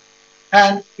stiff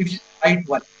and it is light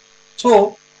one.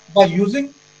 So by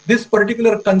using this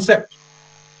particular concept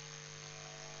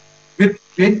with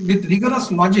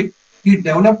rigorous logic, he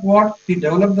developed what? He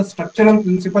developed the structural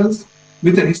principles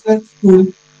with a research tool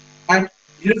at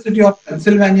University of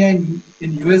Pennsylvania in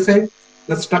USA.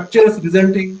 The structures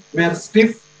resulting were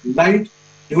stiff, light,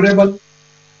 durable,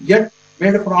 yet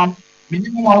made from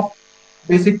minimum of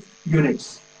basic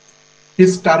units.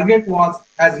 His target was,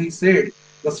 as he said,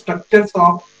 the structures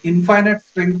of infinite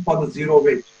strength for the zero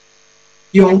weight.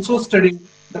 He also studied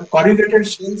the corrugated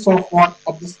shells of what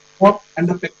of the spot and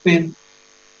the pectin,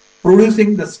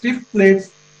 producing the stiff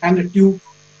plates and the tubes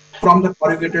from the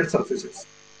corrugated surfaces.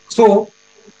 So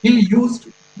he used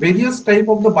various type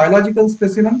of the biological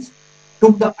specimens,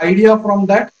 took the idea from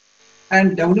that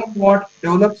and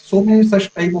developed so many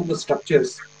such type of the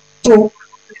structures. So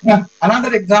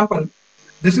another example,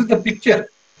 this is the picture.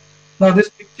 Now this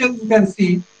picture you can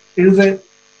see it is a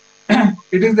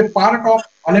it is the part of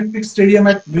Olympic Stadium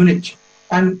at Munich.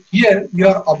 And here you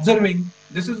are observing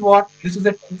this is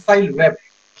a tensile web.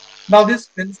 Now this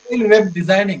tensile web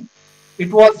designing,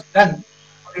 it was done,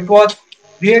 or it was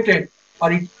created,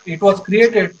 or it was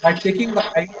created by taking the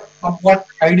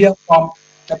idea from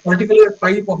a particular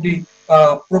type of the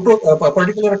a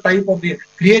particular type of the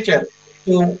creature.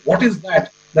 So what is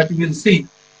that you will see?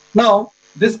 Now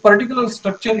this particular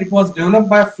structure, it was developed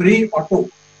by Frey Otto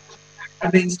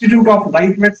at the Institute of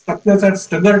Lightweight Structures at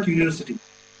Stuttgart University.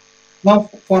 Now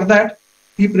for that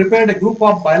he prepared a group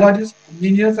of biologists,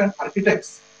 engineers and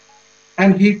architects,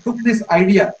 and he took this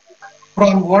idea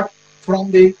from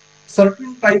from the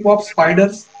certain type of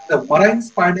spiders, the marine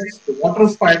spiders, the water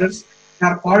spiders. They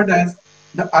are called as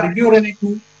the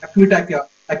Argyronetu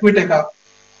aquatica.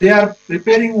 They are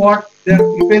preparing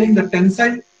the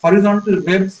tensile horizontal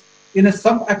webs in a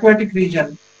subaquatic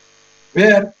region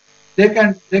where they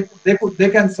can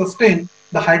sustain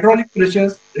the hydraulic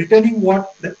pressures, retaining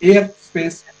the air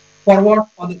space for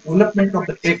the development of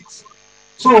the eggs.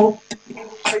 So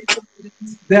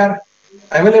they are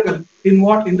available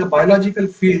in the biological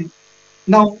field.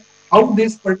 Now, how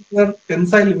these particular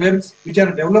tensile webs, which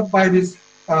are developed by this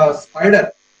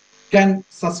spider, can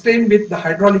sustain with the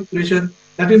hydraulic pressure,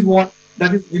 that is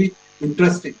very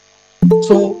interesting.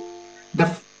 So the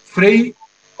Frey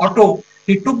Otto,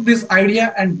 he took this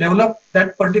idea and developed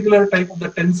that particular type of the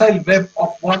tensile web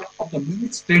of the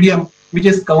Munich stadium, which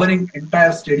is covering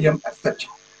entire stadium as such.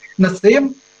 And the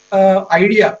same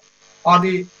idea or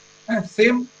the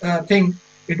same thing,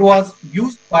 it was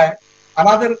used by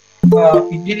another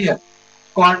engineer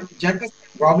called Jacques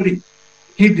Robbery.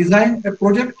 He designed a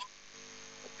project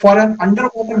for an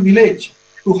underwater village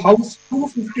to house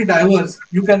 250 divers.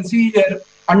 You can see here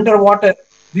underwater.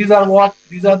 These are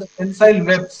the tensile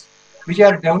webs which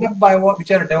are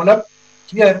developed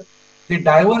here. The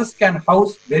divers can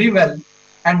house very well,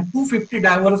 and 250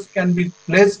 divers can be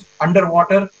placed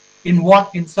underwater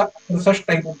in such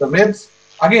type of the webs.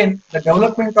 Again, the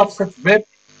development of such web,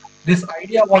 this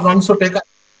idea was also taken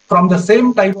from the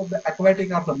same type of the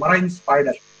aquatic of the marine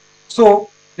spider. So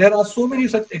there are so many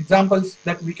such examples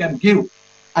that we can give.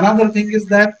 Another thing is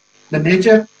that the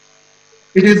nature,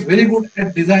 it is very good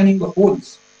at designing the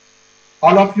holes.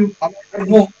 All of you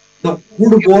know the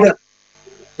wood borer.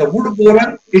 The wood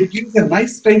borer, it gives a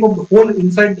nice type of the hole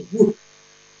inside the wood.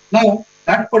 Now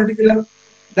that particular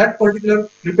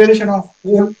preparation of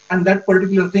hole and that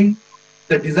particular thing,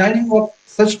 the designing of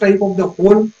such type of the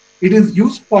hole, it is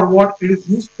used for what? It is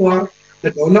used for the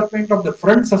development of the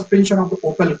front suspension of the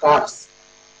Opel cars.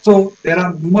 So there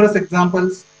are numerous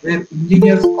examples where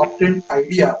engineers obtained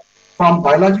idea from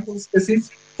biological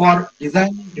species for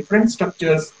designing different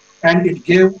structures, and it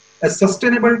gave a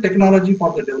sustainable technology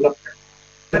for the development.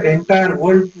 The entire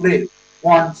world today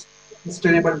wants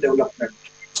sustainable development.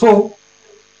 So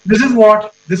this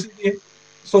is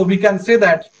so we can say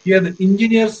that here the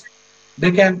engineers,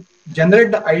 they can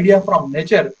generate the idea from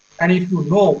nature, and if you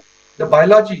know the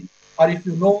biology or if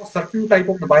you know certain type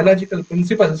of the biological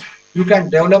principles, you can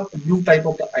develop a new type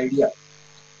of the idea.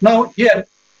 Now here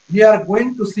we are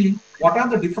going to see what are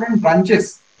the different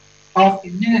branches of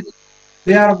engineering.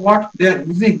 They are what they are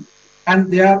using, and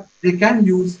they can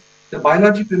use the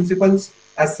biology principles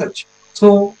as such.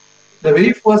 So the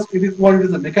very first, it is called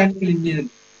as the mechanical engineering.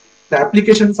 The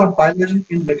applications of biology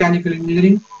in mechanical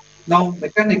engineering. Now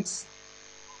mechanics,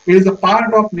 it is a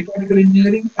part of mechanical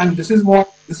engineering, and this is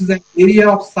an area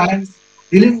of science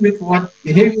dealing with what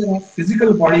behavior of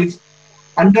physical bodies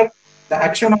under the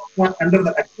action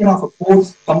of a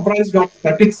force comprised of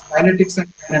statics, kinetics,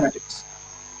 and kinematics.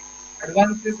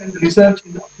 Advances and research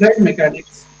in applied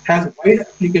mechanics has wide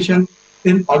application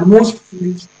in almost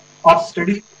fields of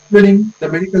study, including the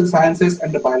medical sciences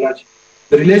and the biology.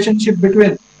 The relationship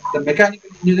between the mechanical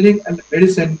engineering and the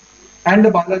medicine and the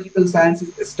biological science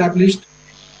is established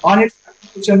on its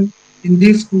application in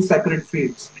these two separate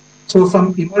fields. So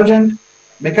some emergent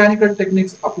mechanical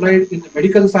techniques applied in the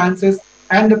medical sciences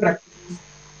and the practices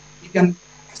we can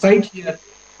cite here.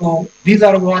 So these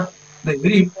are what the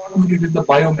very important, it is the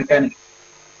biomechanics.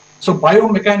 So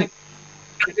biomechanics,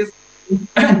 it is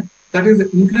that is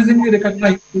increasingly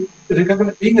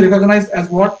being recognized as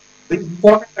what the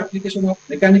important application of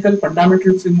mechanical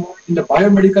fundamentals in the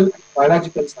biomedical and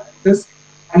biological sciences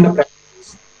and the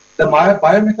practices. The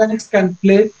biomechanics can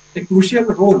play a crucial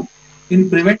role in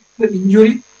preventing the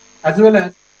injury as well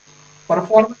as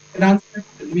performance enhancement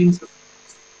of the living systems.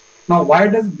 Now, why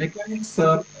does mechanics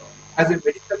serve as a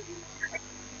medical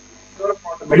serve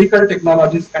for the medical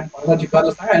technologies and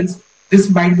biological science? This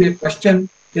might be a question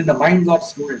in the minds of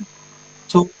students.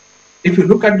 So, if you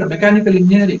look at the mechanical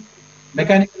engineering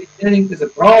is a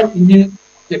broad engineering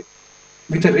subject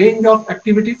with a range of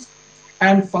activities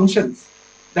and functions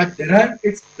that derive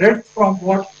its breadth from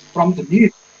what from the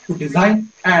need to design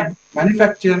and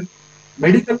manufacture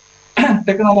medical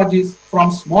technologies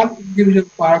from small individual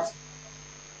parts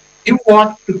give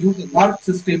what to give the large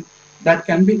system that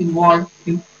can be involved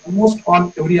in almost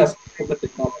all every aspect of the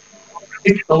technology.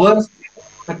 It covers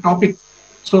the topics.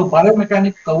 So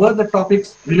biomechanics covers the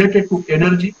topics related to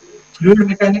energy, fluid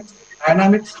mechanics,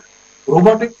 dynamics,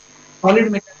 robotics,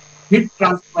 solid mechanics, heat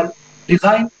transfer,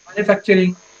 design,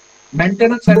 manufacturing,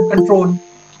 maintenance and control.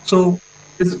 So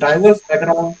this diverse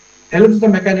background helps the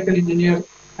mechanical engineer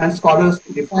and scholars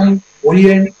to define,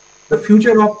 orient the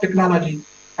future of technology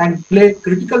and play a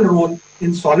critical role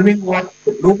in solving what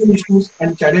the global issues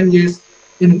and challenges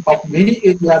in of many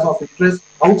areas of interest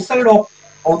outside of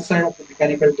the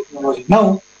mechanical technology.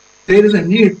 Now there is a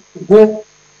need to go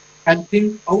and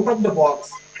think out of the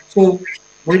box. So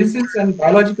medicines and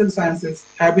biological sciences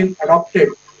have been adopted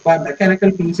by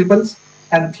mechanical principles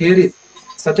and theories,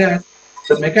 such as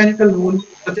such as the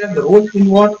role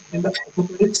involved in the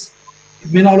orthopedics,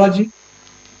 immunology,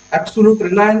 absolute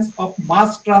reliance of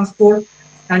mass transport,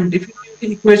 and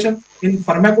difficulty equations in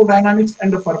pharmacodynamics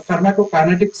and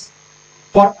pharmacokinetics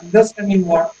for understanding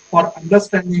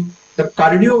the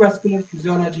cardiovascular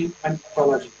physiology and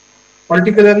pathology.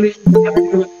 Particularly in the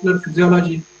cardiovascular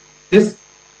physiology, this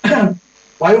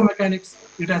biomechanics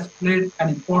it has played an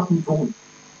important role.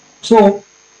 So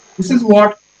this is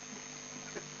what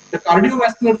the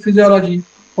cardiovascular physiology,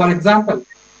 for example,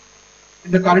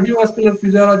 in the cardiovascular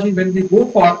physiology, when we go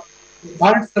for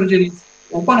heart surgeries,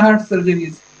 open heart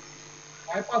surgeries,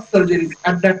 bypass surgeries,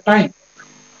 at that time,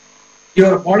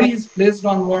 your body is placed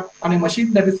on what? On a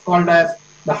machine that is called as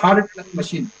the heart lung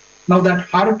machine. Now that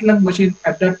heart lung machine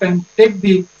at that time take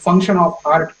the function of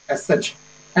heart as such.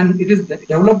 And it is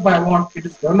developed by what? It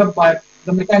is developed by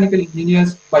the mechanical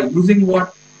engineers by using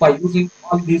what? By using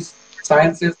all these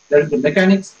sciences, that is the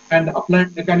mechanics and the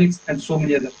applied mechanics and so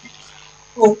many other things.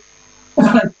 So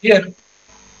here,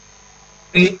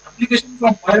 the applications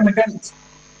of biomechanics.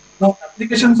 Now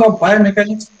applications of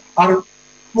biomechanics are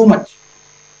too much.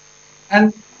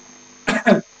 And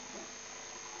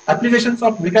applications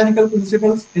of mechanical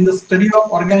principles in the study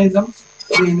of organisms,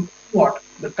 they include what?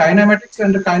 The kinematics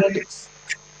and the kinetics.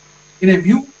 In a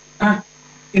view,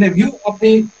 in a view of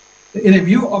the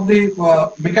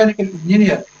mechanical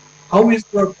engineer, how is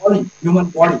your body, human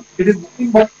body? It is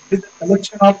nothing but it is a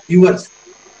collection of levers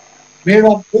made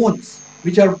of bones,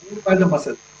 which are moved by the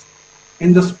muscles.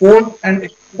 In the sport and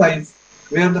exercise,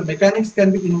 where the mechanics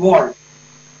can be involved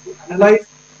to analyze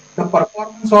the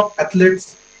performance of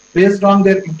athletes based on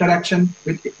their interaction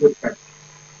with equipment.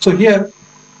 So here,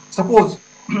 suppose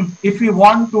if we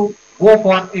want to go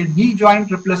for a knee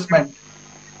joint replacement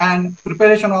and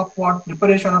preparation of what?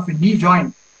 Preparation of a knee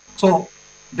joint. So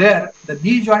there, the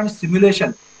knee joint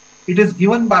simulation, it is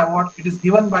given by what? It is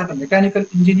given by the mechanical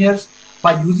engineers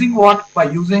by using what?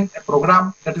 By using a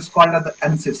program that is called as the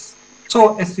ANSYS.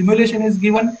 So a simulation is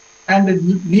given and the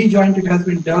knee joint it has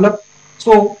been developed.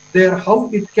 So there, how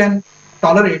it can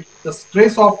tolerate the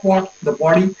stress of what? The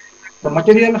body, the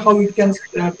material, how it can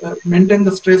maintain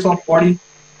the stress of body,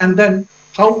 and then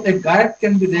how a guide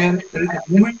can be there. There is a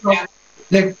movement of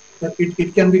leg that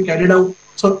it can be carried out.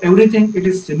 So everything it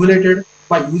is simulated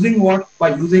by using what?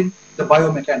 By using the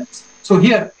biomechanics. So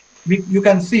here you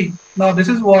can see now this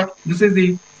is what? This is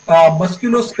the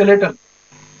musculoskeletal.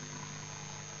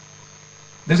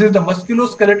 This is the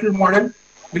musculoskeletal model,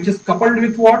 which is coupled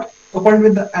with what? Coupled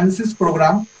with the ANSYS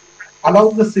program,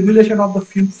 allows the simulation of the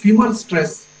femur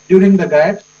stress during the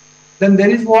diet. Then there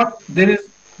is what? This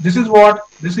is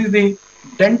the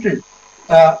dental.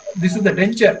 This is the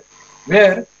denture,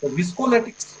 where the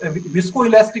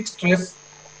viscoelastic stress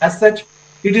as such,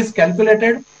 it is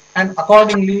calculated, and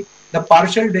accordingly the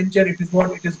partial denture, it is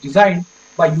what? It is designed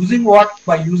by using what?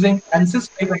 By using ANSYS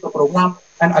type of the program.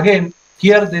 And again,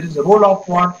 here there is a role of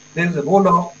what? There is a role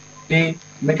of the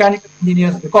mechanical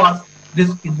engineers, because this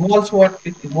involves what?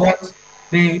 It involves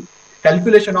the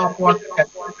calculation of what?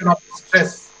 Calculation of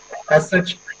stress as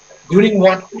such during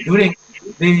what? During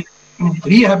the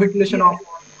rehabilitation of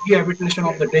rehabilitation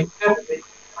of the denture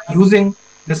using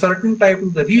the certain type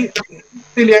of the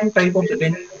resilient type of the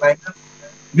denture liner,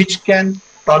 which can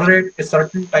tolerate a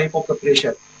certain type of the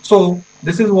pressure. So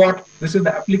this is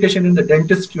the application in the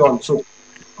dentistry also.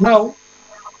 Now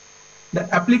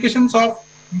the applications of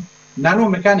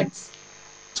nanomechanics.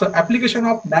 So application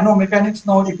of nanomechanics,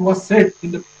 now it was said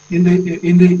in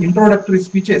the introductory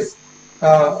speeches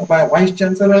by Vice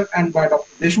Chancellor and by Dr.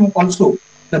 Deshmukh also.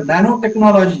 The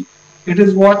nanotechnology, it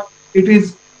is what it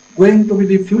is going to be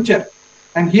the future.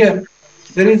 And here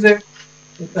there is a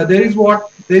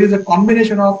there is a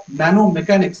combination of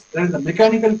nanomechanics. There is a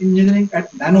mechanical engineering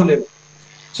at nano level.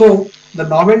 So the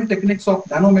novel techniques of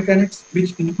nanomechanics,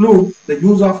 which include the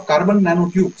use of carbon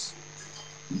nanotubes.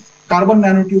 Carbon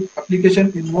nanotube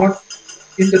application in what?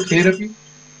 In the therapy,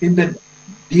 in the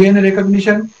DNA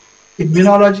recognition,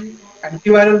 immunology,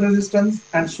 antiviral resistance,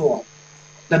 and so on.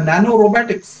 The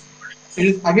nanorobotics, it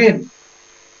is again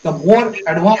the more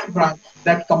advanced branch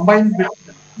that combines between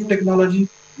the new technology,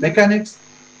 mechanics,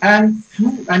 and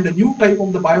the new type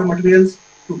of the biomaterials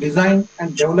to design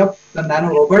and develop the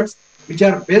nanorobots, which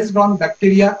are based on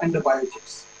bacteria and the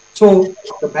biochips. So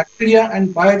the bacteria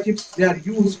and biochips, they are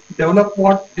used to develop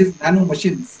what? These nano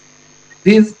machines.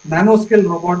 These nanoscale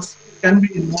robots can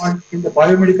be involved in the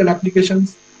biomedical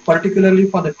applications, particularly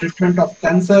for the treatment of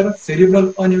cancer,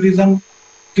 cerebral aneurysm,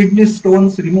 kidney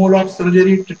stones, removal of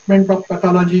surgery, treatment of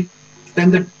pathology, then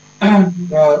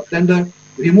then the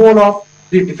removal of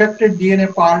the defected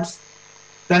DNA parts,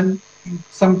 then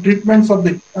some treatments of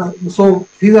the. So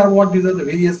these are the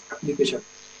various applications.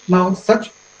 Now,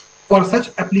 for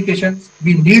such applications,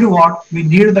 we need what? We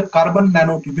need the carbon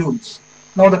nanotubules.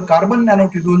 Now, the carbon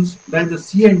nanotubules, that is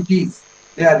the CNTs,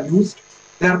 they are used.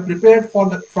 They are prepared from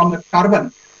the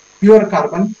carbon, pure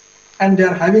carbon, and they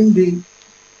are having the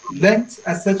lengths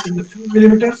as such in the few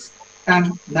millimeters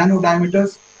and nano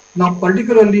diameters. Now,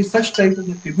 particularly such type of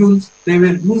the tubules, they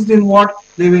were used in what?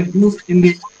 They were used in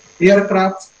the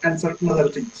aircrafts and certain other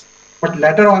things. But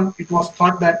later on, it was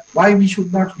thought that why we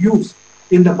should not use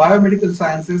in the biomedical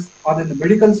sciences or in the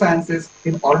medical sciences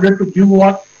in order to give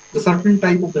what? The certain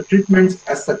type of the treatments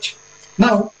as such.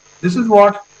 Now, this is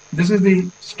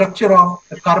the structure of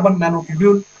the carbon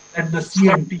nanotubule at the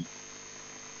CNT.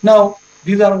 Now,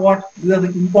 these are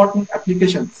the important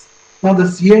applications. Now, the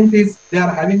CNTs, they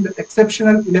are having the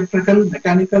exceptional electrical,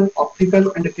 mechanical,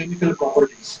 optical, and chemical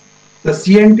properties. The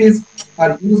CNTs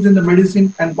are used in the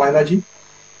medicine and biology.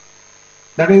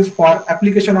 That is for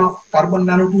application of carbon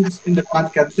nanotubes in the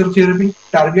cancer therapy,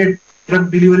 target drug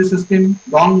delivery system,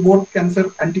 long board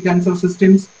cancer, anti-cancer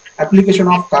systems, application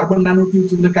of carbon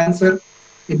nanotubes in the cancer,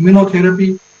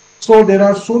 immunotherapy. So there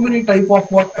are so many type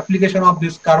of application of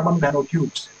these carbon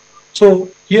nanotubes. So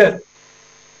here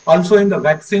also in the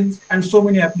vaccines and so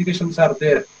many applications are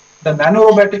there. The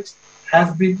nanorobotics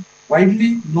has been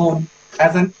widely known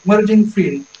as an emerging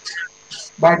field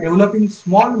by developing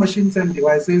small machines and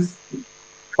devices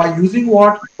by using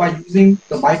what? By using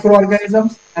the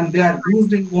microorganisms, and they are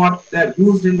used in what? They are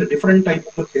used in the different type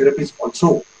of the therapies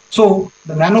also. So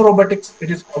the nanorobotics,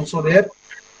 it is also there.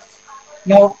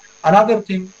 Now another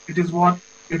thing, it is what?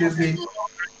 It is the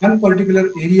one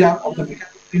particular area of the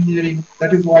mechanical engineering,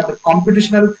 that is what? The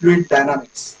computational fluid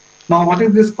dynamics. Now what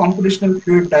is this computational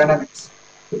fluid dynamics?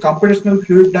 The computational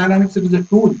fluid dynamics, it is a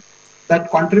tool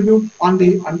that contributes on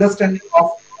the understanding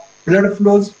of blood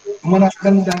flows, human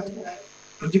organ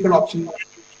surgical options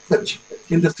such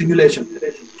in the simulation.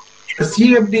 The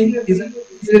CFD is an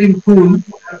engineering tool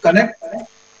that connects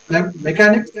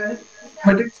mechanics,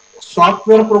 mathematics,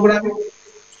 software programming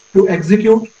to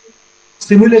execute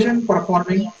simulation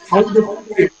performing how the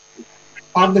fluid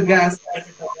or the gas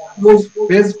flows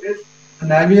based on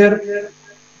Navier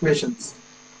equations,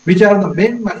 which are the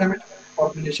main mathematical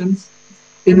formulations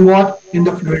in what? In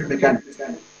the fluid mechanics.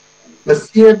 The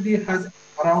CFD has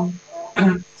around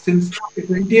since the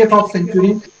 20th of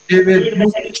century,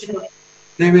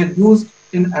 they were used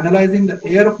in analyzing the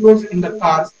airflows in the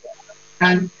cars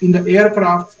and in the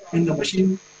aircraft, in the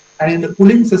machine, and in the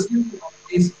cooling system of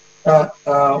these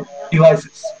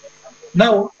devices.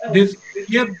 Now, these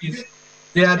CFDs,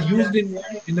 they are used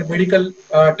in the medical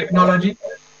technology.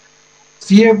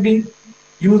 CFD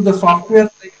use the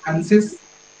software like ANSYS,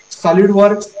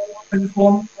 SolidWorks,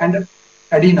 Foam, and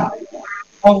Adena.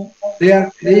 Now, they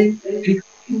are playing a very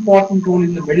important role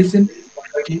in the medicine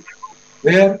technology,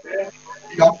 where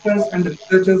doctors and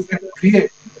researchers can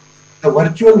create the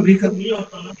virtual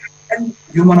reconstruction and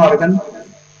human organ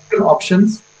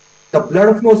options, the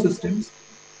blood flow systems,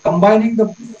 combining the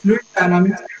fluid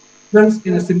dynamics results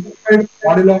in a simplified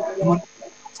model of human,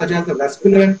 such as the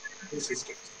vascular and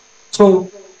systems.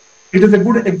 So It is a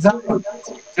good example.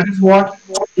 That is what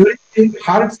during the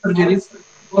heart surgeries,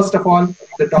 first of all,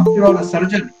 the doctor or a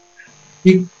surgeon,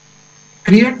 he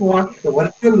create what the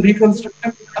virtual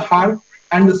reconstruction of the heart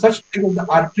and the such type of the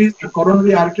arteries, the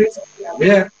coronary arteries,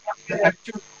 where the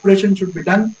actual operation should be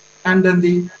done, and then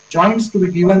the joints to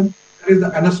be given. There is the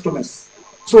anastomus.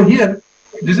 So here,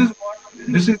 this is what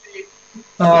this is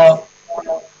the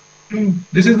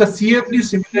this is the CFD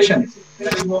simulation.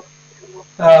 That is what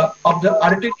of the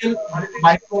arterial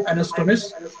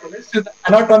microanastomus. This is the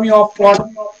anatomy of what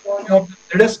of the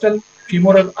pedestal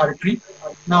femoral artery.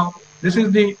 Now, this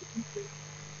is the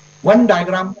one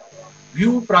diagram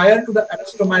view prior to the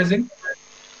anastomizing.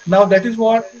 Now, that is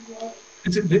what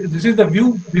this is the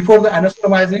view before the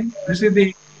anastomizing. This is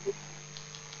the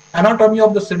anatomy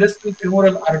of the pedestal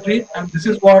femoral artery, and this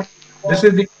is what this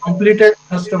is the completed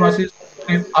anastomosis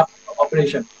after the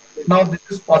operation. Now, this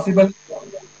is possible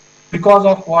because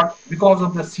of what? Because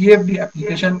of the CFD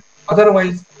application.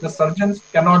 Otherwise, the surgeons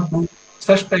cannot do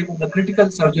such type of the critical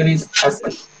surgeries as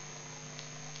such.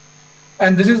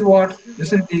 And this is what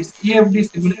this is the CFD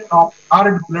simulation of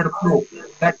hard blood flow.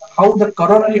 That how the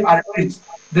coronary arteries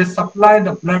they supply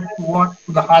the blood to what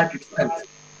to the heart itself.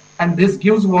 And this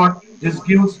gives what this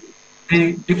gives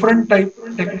the different type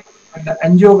techniques and the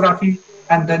angiography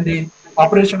and then the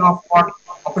operation of what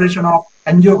operation of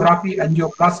angiography,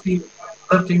 angioplasty,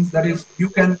 other things that is you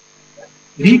can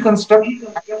reconstruct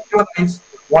and visualize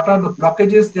what are the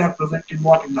blockages they are present in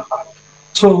what in the heart.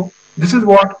 So this is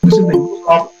the use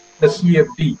of the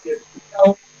CFD.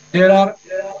 Now there are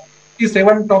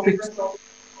 57 topics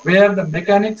where the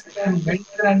mechanics and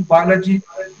medicine and biology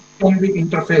can be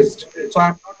interfaced. So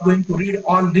I'm not going to read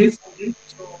all these.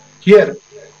 Here,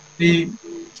 this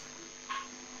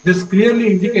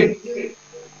clearly indicates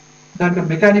that the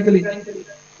mechanical engineering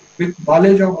with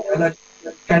knowledge of biology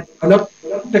can develop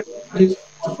technologies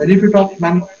for benefit of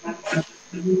mankind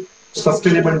and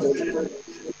sustainable development.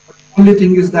 The only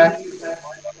thing is that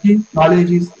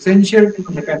knowledge is essential to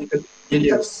the mechanical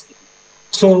engineers.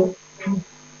 So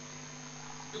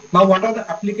now what are the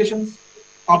applications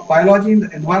of biology in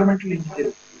the environmental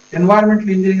engineering? Environmental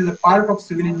engineering is a part of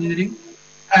civil engineering,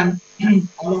 and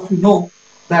all of you know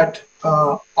that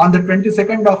on the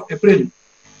 22nd of April,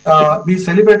 we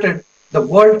celebrated the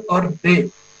World Earth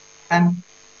Day, and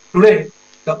today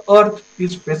the Earth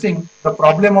is facing the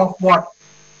problem of what?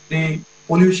 The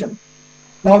pollution.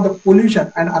 Now the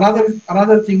pollution, and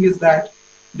another thing is that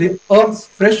the Earth's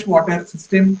freshwater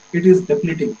system, it is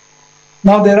depleting.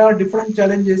 Now there are different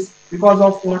challenges because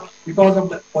of what? Because of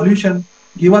the pollution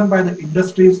given by the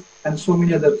industries and so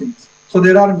many other things. So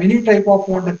there are many type of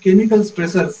what the chemical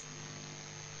stressors,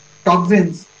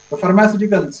 toxins, the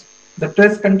pharmaceuticals, the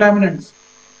trace contaminants,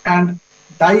 and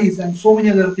dyes and so many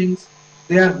other things.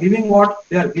 They are giving what?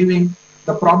 They are giving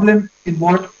the problem in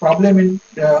what? Problem in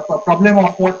problem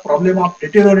of what? Problem of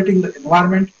deteriorating the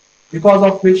environment, because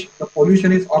of which the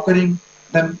pollution is occurring.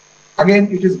 Then again,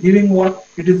 it is giving what?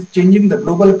 It is changing the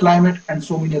global climate and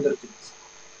so many other things.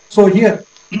 So here,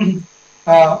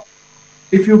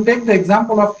 if you take the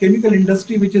example of chemical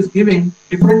industry, which is giving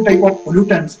different type of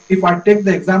pollutants, if I take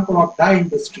the example of dye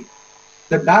industry,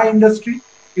 the dye industry,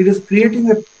 it is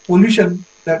creating a pollution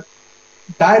that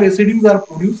dye residues are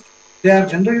produced. They are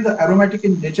generally the aromatic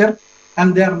in nature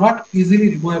and they are not easily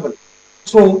removable.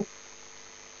 So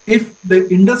if the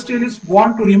industrialists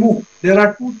want to remove, there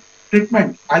are two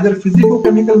treatments, either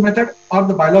physicochemical method or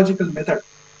the biological method.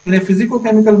 In a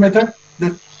physicochemical method,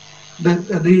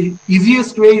 the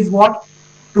easiest way is what?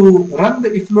 To run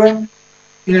the effluent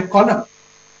in a column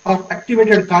of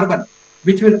activated carbon,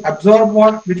 which will absorb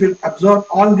what? Which will absorb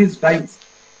all these dyes,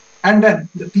 and then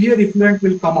the clear effluent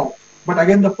will come out. But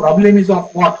again, the problem is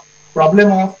of what?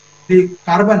 Problem of the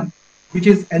carbon, which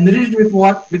is enriched with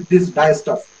what? With this dye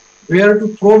stuff. Where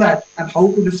to throw that and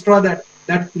how to destroy that?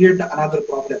 That creates another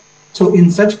problem. So in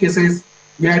such cases,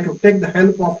 we have to take the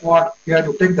help of what? We have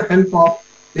to take the help of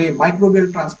the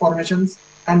microbial transformations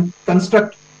and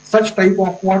construct such type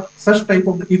of what? Such type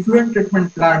of the effluent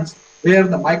treatment plants where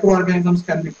the microorganisms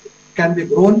can be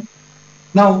grown.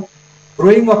 Now,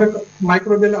 growing of a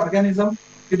microbial organism,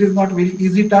 it is not very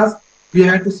easy task. We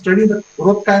have to study the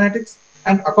growth kinetics,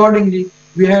 and accordingly,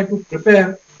 we have to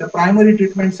prepare the primary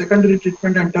treatment, secondary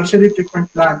treatment, and tertiary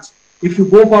treatment plants. If you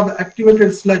go for the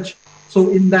activated sludge, so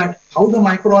in that, how the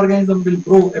microorganism will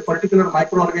grow a particular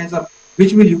microorganism,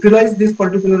 which will utilize this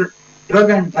particular drug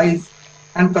and dyes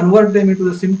and convert them into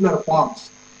the simpler forms.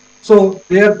 So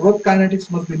their growth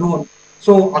kinetics must be known.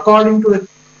 So according to the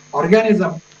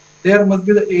organism, there must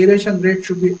be the aeration rate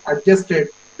should be adjusted.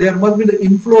 There must be the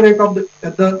inflow rate of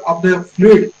the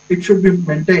fluid. It should be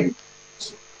maintained.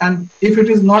 And if it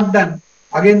is not done,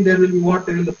 again there will be what?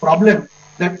 There will be the problem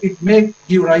that it may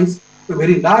give rise to a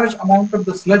very large amount of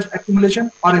the sludge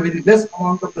accumulation or a very less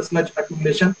amount of the sludge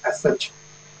accumulation as such.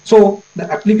 So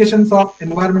the applications of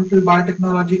environmental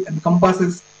biotechnology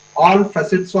encompasses all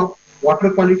facets of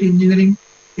water quality engineering,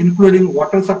 including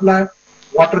water supply,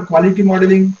 water quality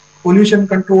modeling, pollution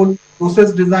control,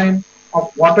 process design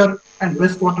of water and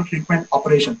wastewater treatment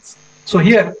operations. So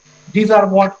here, these are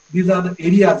the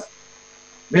areas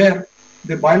where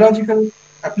the biological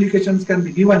applications can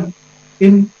be given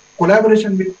in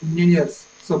collaboration with engineers.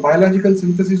 So biological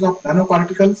synthesis of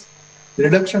nanoparticles,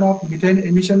 reduction of methane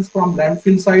emissions from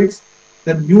landfill sites,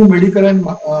 the new medical and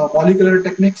molecular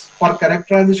techniques for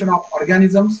characterization of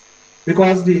organisms,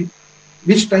 because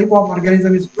which type of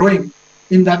organism is growing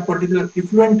in that particular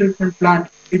effluent treatment plant,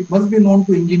 it must be known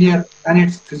to engineer and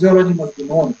its physiology must be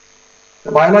known.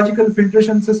 The biological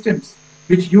filtration systems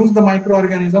which use the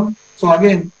microorganism, so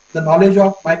again the knowledge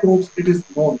of microbes, it is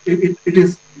known, it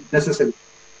is necessary.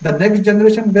 The next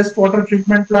generation wastewater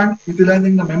treatment plant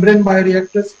utilizing the membrane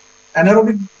bioreactors,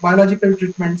 anaerobic biological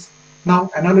treatments. Now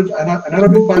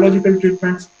anaerobic biological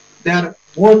treatments, they are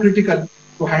more critical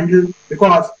to handle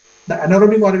because the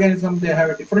anaerobic organism, they have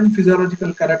a different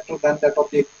physiological character than that of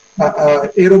the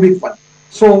aerobic one.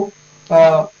 So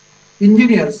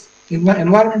engineers,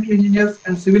 environmental engineers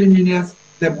and civil engineers,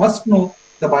 they must know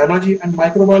the biology and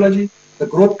microbiology, the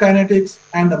growth kinetics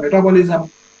and the metabolism,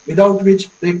 without which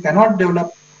they cannot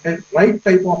develop a right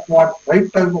type of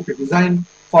a design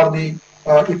for the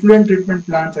effluent treatment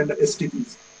plants and the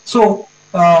STPs. So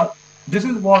this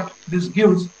is what this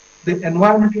gives the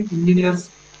environmental engineers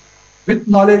with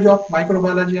knowledge of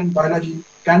microbiology and biology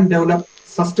can develop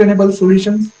sustainable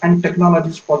solutions and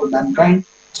technologies for the mankind.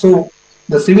 So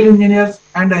the civil engineers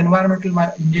and the environmental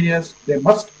engineers, they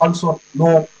must also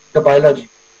know the biology.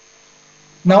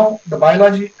 Now the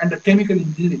biology and the chemical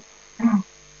engineering.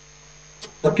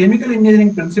 The chemical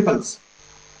engineering principles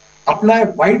apply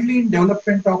widely in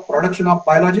development of production of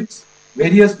biologics.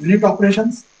 Various unit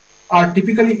operations are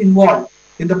typically involved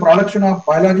in the production of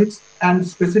biologics and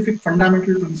specific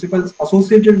fundamental principles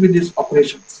associated with these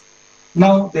operations.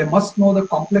 Now they must know the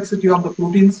complexity of the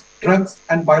proteins, drugs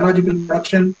and biological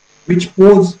production, which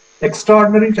pose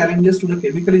extraordinary challenges to the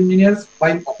chemical engineers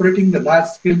while operating the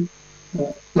large-scale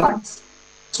plants.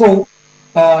 So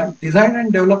design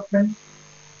and development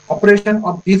operation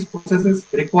of these processes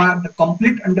require the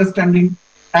complete understanding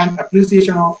and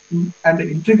appreciation of and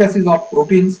the intricacies of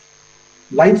proteins,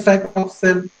 life cycle of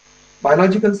cell,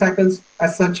 biological cycles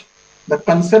as such. The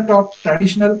concept of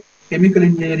traditional chemical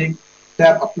engineering, they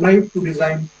are applied to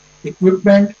design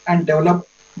equipment and develop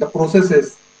the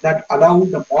processes that allow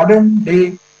the modern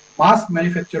day mass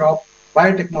manufacture of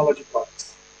biotechnology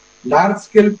products.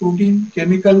 Large-scale protein,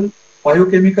 chemical,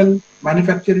 biochemical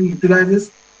manufacturing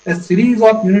utilizes a series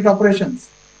of unit operations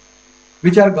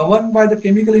which are governed by the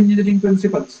chemical engineering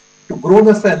principles to grow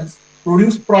the cells,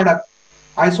 produce product,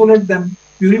 isolate them,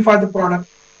 purify the product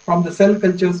from the cell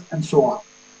cultures and so on.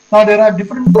 Now there are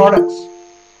different products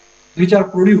which are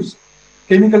produced,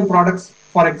 chemical products.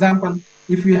 For example,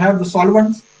 if we have the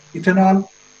solvents, ethanol,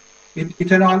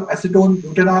 acetone,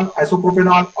 butanol,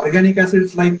 isopropanol, organic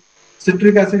acids like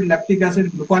citric acid, lactic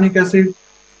acid, gluconic acid.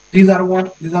 These are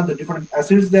what? These are the different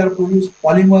acids they are produced.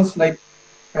 Polymers like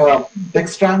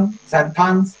dextran,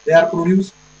 xanthans, they are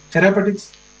produced.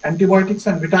 Therapeutics, antibiotics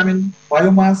and vitamin,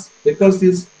 biomass,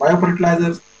 recursives,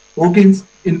 biofertilizers, proteins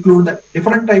include the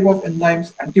different type of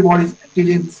enzymes, antibodies,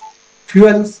 antigens,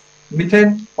 fuels,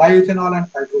 methane, bioethanol and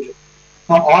hydrogen.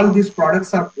 Now all these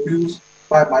products are produced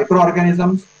by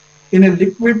microorganisms in a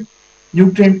liquid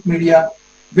nutrient media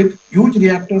with huge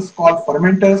reactors called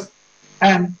fermenters,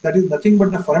 and that is nothing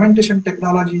but the fermentation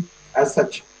technology as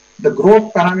such. The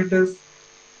growth parameters,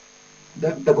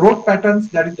 the growth patterns,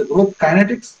 that is the growth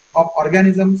kinetics of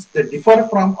organisms, they differ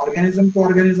from organism to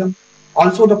organism.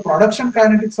 Also the production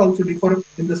kinetics also differ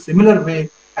in the similar way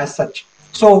as such.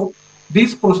 So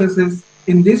these processes,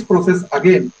 in this process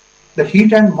again, the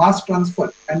heat and mass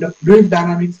transfer and the fluid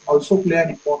dynamics also play an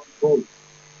important role.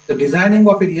 The designing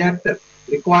of a reactor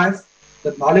requires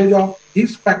the knowledge of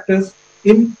these factors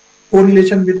in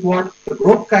correlation with what? The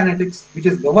growth kinetics, which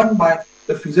is governed by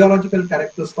the physiological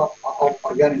characteristics of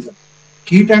organism.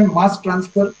 Heat and mass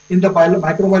transfer in the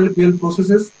microbial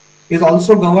processes is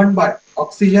also governed by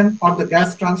oxygen or the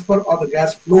gas transfer or the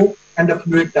gas flow and the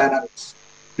fluid dynamics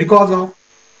because of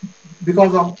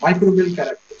microbial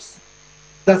characters.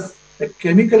 Thus, a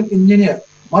chemical engineer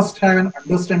must have an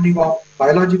understanding of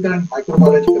biological and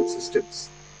microbiological systems.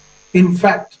 In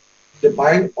fact, the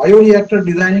bioreactor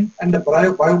designing and the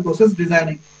bioprocess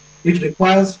designing it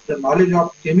requires the knowledge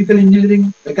of chemical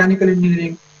engineering, mechanical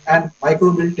engineering, and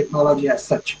microbial technology as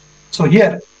such. So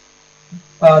here,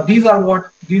 so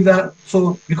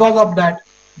because of that,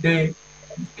 the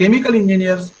chemical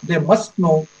engineers, they must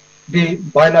know the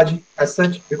biology as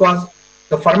such, because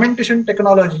the fermentation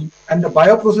technology and the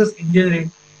bioprocess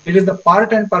engineering, it is the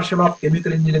part and parcel of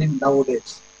chemical engineering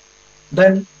nowadays.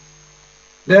 Then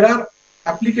there are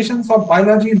applications of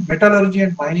biology in metallurgy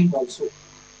and mining also.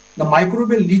 The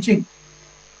microbial leaching,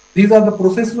 these are the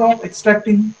processes of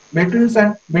extracting metals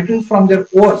from their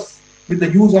ores with the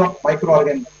use of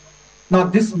microorganisms. Now,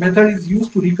 this method is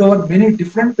used to recover many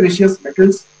different precious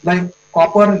metals like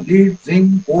copper, lead,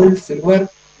 zinc, gold, silver,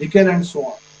 nickel, and so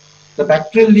on. The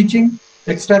bacterial leaching,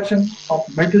 extraction of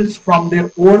metals from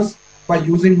their ores by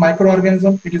using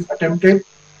microorganisms, it is attempted.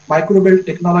 Microbial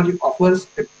technology offers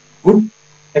a good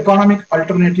economic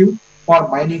alternative for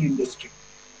mining industry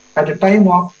at a time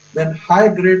of when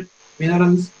high-grade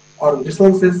minerals or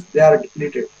resources, they are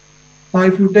depleted. Now,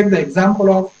 if you take the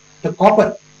example of the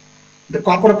copper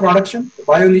production, the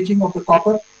bioleaching of the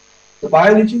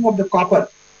copper,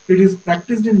 it is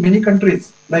practiced in many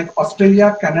countries like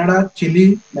Australia, Canada,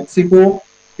 Chile, Mexico,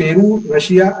 Peru,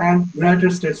 Russia, and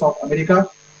United States of America.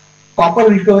 Copper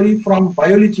recovery from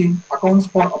bioleaching accounts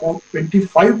for about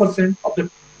 25% of the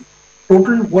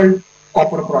total world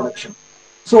copper production.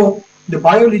 So the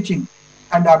bioleaching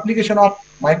and the application of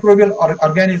microbial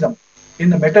organism in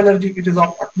the metallurgy, it is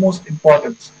of utmost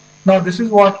importance. Now this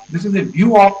is a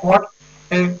view of what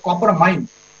a copper mine.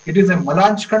 It is a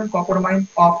Malanchkhand copper mine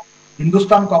of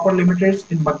Hindustan Copper Limited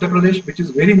in Madhya Pradesh, which is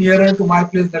very nearer to my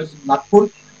place, that is Nagpur.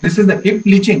 This is the dip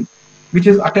leaching which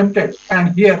is attempted,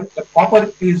 and here the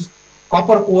copper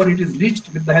ore, it is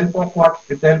leached with the help of what?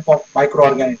 With the help of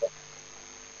microorganisms.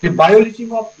 The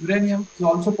bioleaching of uranium is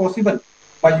also possible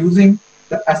by using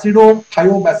the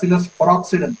acidothiobacillus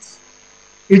peroxidans.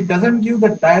 It doesn't give the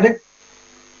direct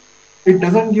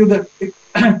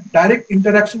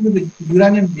interaction with the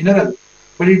uranium mineral,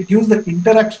 but it gives the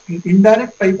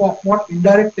indirect type of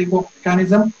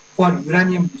mechanism for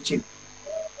uranium leaching.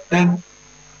 Then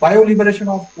bioliberation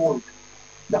of gold.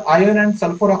 The iron and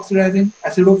sulfur oxidizing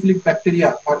acidophilic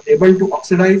bacteria are able to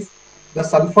oxidize the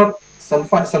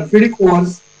sulfuric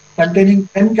ores containing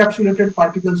encapsulated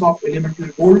particles of elemental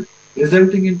gold,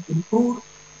 resulting in improved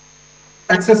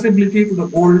accessibility to the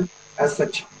gold as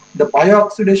such. The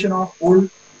biooxidation of gold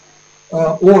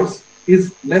ores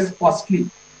is less costly,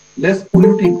 less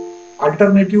polluting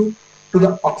alternative to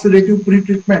the oxidative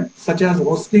pretreatment such as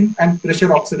roasting and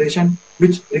pressure oxidation,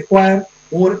 which require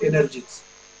more energies.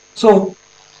 So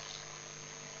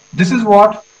this is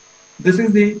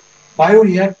the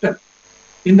bioreactor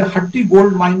in the Hatti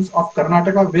gold mines of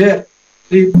Karnataka, where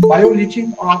the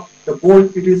bioleaching of the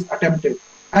gold, it is attempted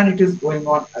and it is going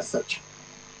on as such.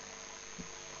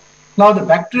 Now the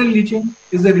bacterial leaching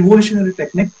is a revolutionary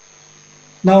technique.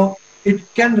 Now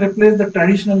it can replace the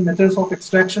traditional methods of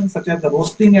extraction such as the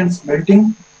roasting and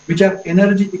smelting, which are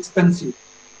energy expensive.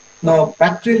 Now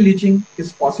bacterial leaching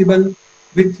is possible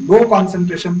with low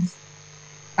concentrations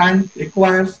and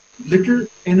requires little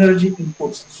energy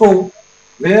inputs. So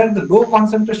where the low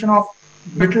concentration of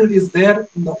metal is there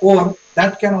in the ore,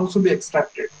 that can also be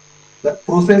extracted. The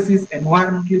process is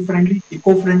environmentally friendly,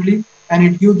 eco-friendly, and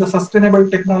it gives the sustainable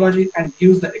technology and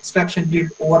gives the extraction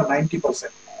yield over 90%.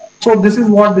 So this is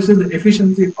the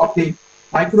efficiency of the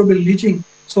microbial leaching.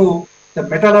 So the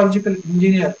metallurgical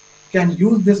engineer can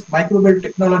use this microbial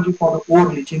technology for the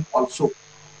ore leaching also.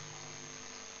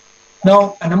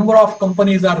 Now a number of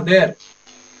companies are there.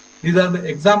 These are the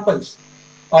examples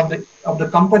of the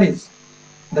companies.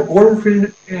 The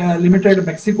Goldfield Limited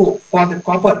Mexico for the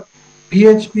copper,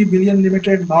 BHP Billion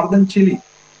Limited Northern Chile,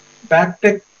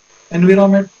 Bactec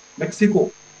Environment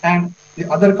Mexico, and the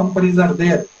other companies are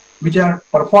there which are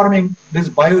performing this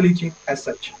bioleaching as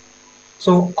such.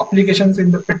 So applications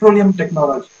in the petroleum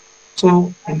technology.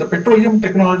 So in the petroleum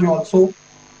technology also,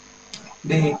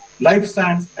 the life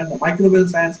science and the microbial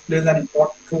science plays an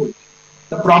important role.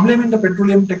 The problem in the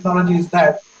petroleum technology is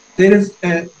that there is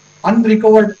a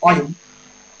unrecovered oil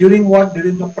during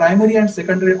the primary and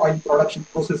secondary oil production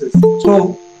processes.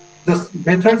 So the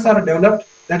methods are developed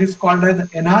that is called as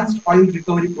the enhanced oil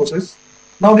recovery process.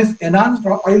 Now this enhanced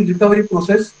oil recovery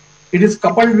process, it is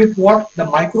coupled with the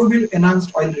microbial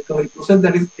enhanced oil recovery process,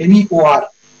 that is MEOR.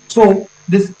 So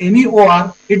this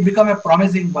MEOR, it become a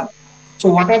promising one. So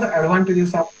what are the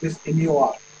advantages of this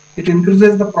MEOR? It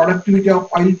increases the productivity of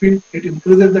oil field, it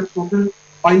increases the total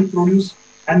oil produce,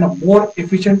 and a more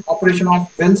efficient operation of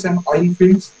wells and oil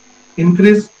fields,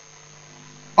 increase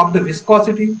of the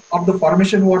viscosity of the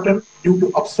formation water due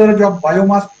to upsurge of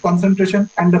biomass concentration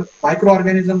and the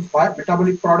microorganisms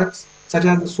metabolic products such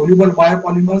as the soluble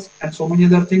biopolymers and so many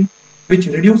other things, which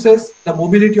reduces the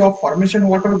mobility of formation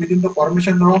water within the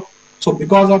formation rock. So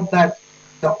because of that,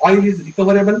 the oil is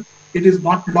recoverable, it is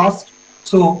not lost.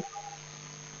 So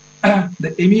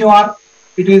the MEOR,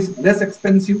 it is less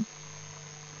expensive.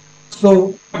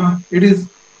 So it is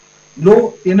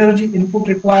low energy input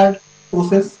required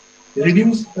process,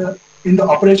 reduce in the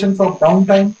operations of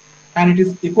downtime, and it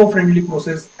is eco-friendly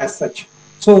process as such.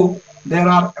 So there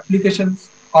are applications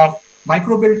of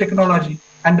microbial technology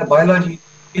and the biology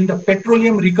in the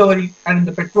petroleum recovery and in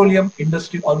the petroleum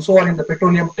industry also, or in the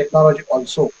petroleum technology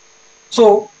also.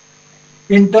 So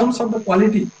in terms of the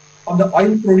quality of the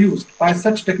oil produced by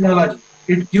such technology,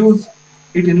 it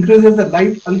increases the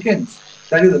light alkanes,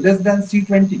 that is less than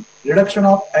C20, reduction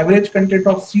of average content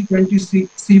of C20,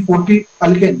 C40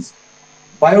 alkanes,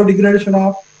 biodegradation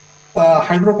of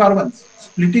hydrocarbons,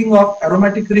 splitting of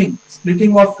aromatic ring,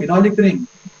 splitting of phenolic ring,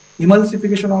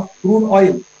 emulsification of crude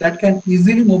oil that can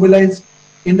easily mobilize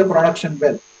in the production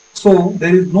well. So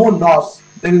there is no loss.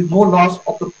 There is no loss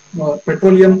of the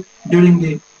petroleum during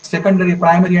the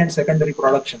primary and secondary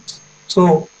productions.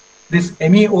 So this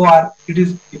MEOR, it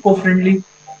is eco-friendly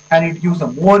and it gives a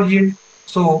more yield.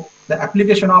 So the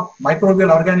application of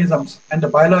microbial organisms and the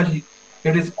biology,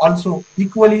 it is also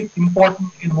equally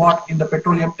important in the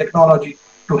petroleum technology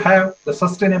to have the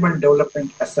sustainable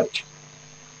development as such.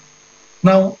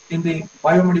 Now, in the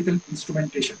biomedical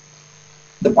instrumentation,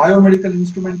 the biomedical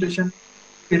instrumentation,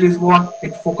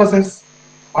 it focuses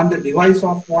on the device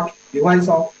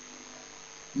of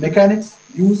mechanics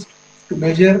used to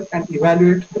measure and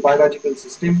evaluate the biological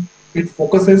system. It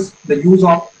focuses the use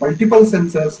of multiple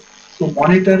sensors to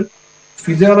monitor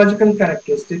physiological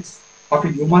characteristics of a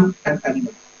human and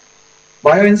animal.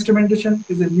 Bioinstrumentation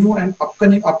is a new and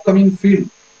upcoming field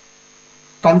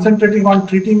concentrating on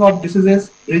treating of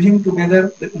diseases, bridging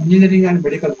together the engineering and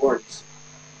medical worlds.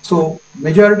 So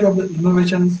majority of the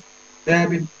innovations,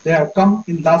 they have come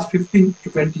in last 15 to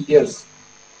 20 years.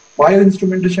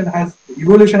 Bioinstrumentation has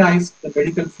revolutionized the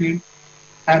medical field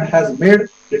and has made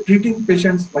the treating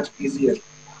patients much easier.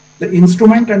 The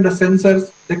instrument and the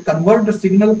sensors, they convert the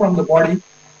signal from the body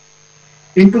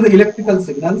into the electrical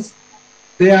signals.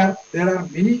 There are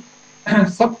many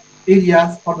sub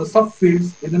areas or the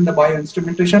subfields within the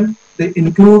bioinstrumentation. They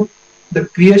include the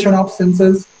creation of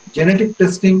sensors, genetic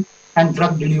testing, and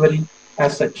drug delivery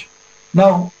as such.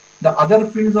 Now, the other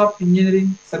fields of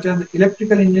engineering, such as the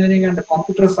electrical engineering and the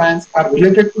computer science, are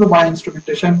related to the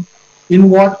bioinstrumentation in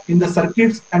the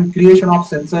circuits and creation of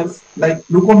sensors like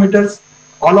glucometers.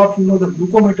 All of you know the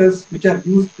glucometers, which are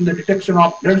used in the detection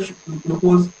of blood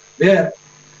glucose, where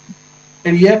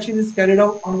a reaction is carried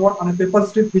out on a paper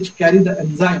strip which carry the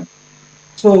enzyme.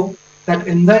 So that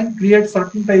enzyme creates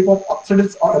certain type of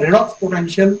oxidation or redox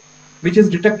potential, which is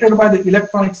detected by the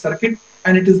electronic circuit,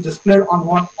 and it is displayed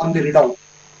on the readout.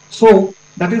 So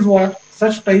that is what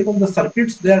such type of the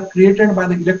circuits, they are created by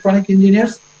the electronic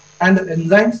engineers, and the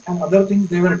enzymes and other things,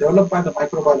 they were developed by the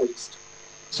microbiologists.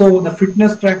 So the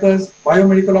fitness trackers,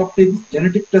 biomedical optics,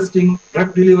 genetic testing,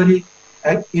 drug delivery,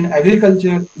 in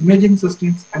agriculture, imaging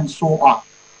systems, and so on.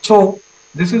 So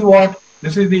this is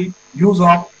the use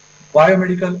of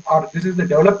biomedical, or this is the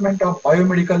development of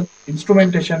biomedical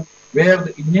instrumentation, where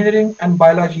the engineering and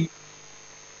biology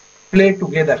play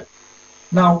together.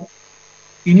 Now,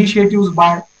 initiatives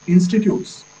by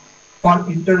institutes for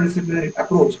interdisciplinary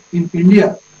approach in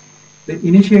India, the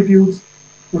initiatives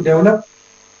to develop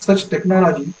such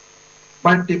technology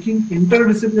by taking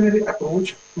interdisciplinary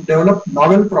approach to develop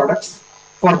novel products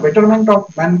for betterment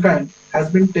of mankind has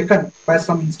been taken by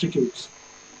some institutes.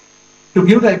 To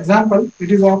give the example,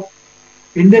 it is of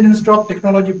Indian Institute of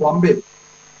Technology, Bombay.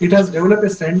 It has developed a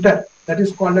center that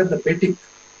is called as the BETIC.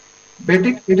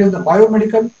 BETIC, it is the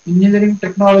Biomedical Engineering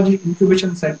Technology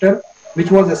Incubation Center, which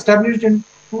was established in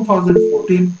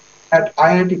 2014 at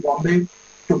IIT Bombay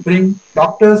to bring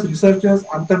doctors, researchers,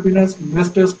 entrepreneurs,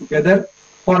 investors together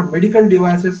for medical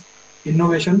devices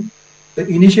innovation. The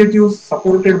initiatives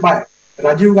supported by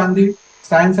Rajiv Gandhi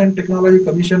Science and Technology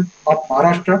Commission of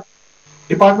Maharashtra,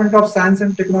 Department of Science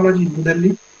and Technology, New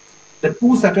Delhi. The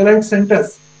two satellite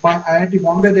centers by IIT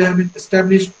Bombay, they have been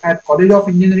established at College of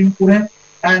Engineering, Pune,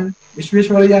 and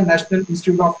Vishweshwaraya National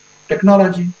Institute of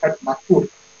Technology at Nagpur.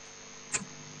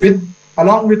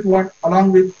 Along with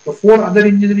the 4 other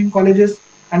engineering colleges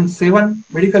and 7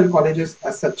 medical colleges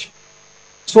as such.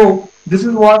 So this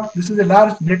is a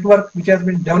large network which has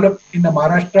been developed in the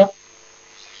Maharashtra.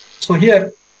 So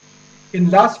here,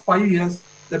 in last 5 years,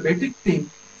 the BETIC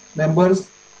team members,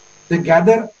 they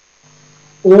gather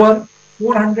over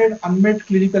 400 unmet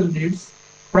clinical needs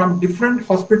from different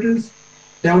hospitals,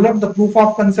 developed the proof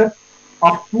of concept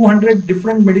of 200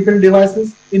 different medical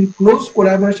devices in close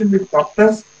collaboration with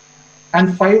doctors,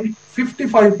 and filed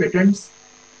 55 patents.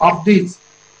 Of these,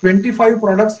 25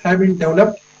 products have been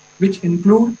developed, which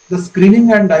include the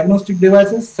screening and diagnostic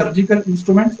devices, surgical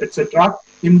instruments, etc.,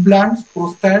 implants,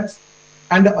 prosthetics,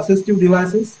 and assistive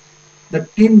devices. The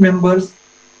team members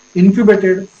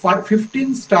incubated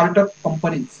 15 startup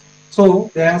companies.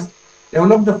 So they have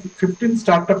developed the 15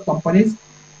 startup companies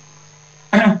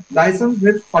licensed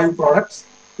with 5 products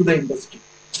to the industry.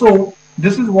 So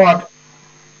this is what,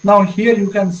 now here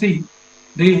you can see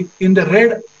in the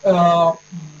red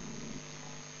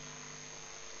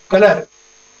color,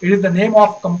 it is the name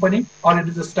of company or it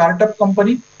is a startup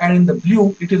company, and in the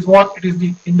blue it is what, it is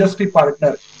the industry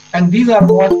partner. And these are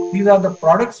the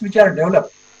products which are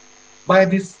developed by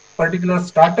these particular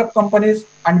startup companies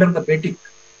under the BETIC.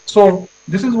 So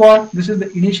this is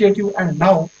the initiative, and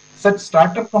now such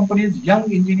startup companies, young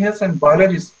engineers and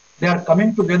biologists, they are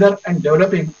coming together and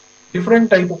developing different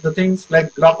type of the things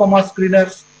like glaucoma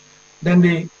screeners, then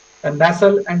the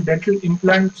nasal and dental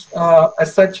implants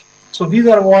as such. So these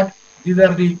are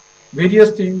the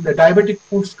various things, the diabetic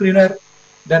food screener,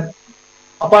 then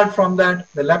apart from that,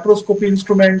 the laparoscopy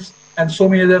instruments and so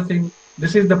many other things.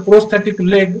 This is the prosthetic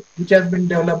leg which has been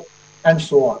developed and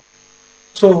so on.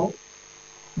 So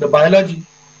the biology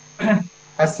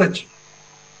as such,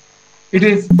 it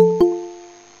is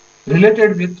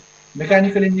related with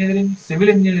mechanical engineering, civil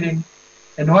engineering,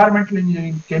 environmental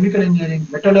engineering, chemical engineering,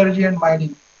 metallurgy and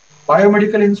mining,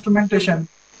 biomedical instrumentation,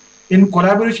 in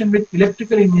collaboration with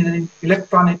electrical engineering,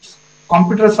 electronics,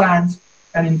 computer science,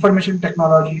 and information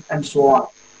technology, and so on.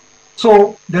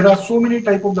 So there are so many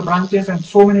type of the branches and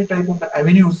so many type of the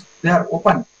avenues they are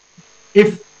open.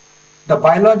 If the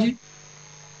biology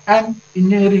and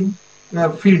engineering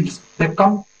fields, they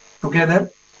come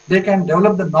together, they can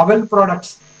develop the novel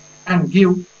products and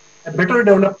give a better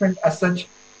development as such,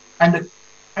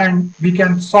 and we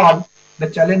can solve the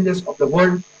challenges of the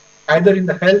world either in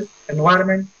the health,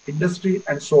 environment, industry,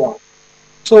 and so on.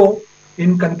 So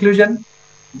in conclusion,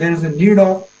 there is a need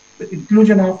of the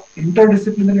inclusion of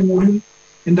interdisciplinary module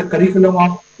in the curriculum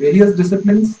of various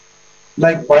disciplines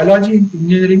like biology in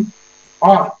engineering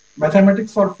or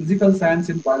mathematics or physical science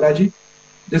in biology.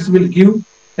 This will give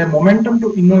a momentum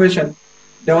to innovation,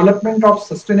 development of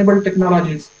sustainable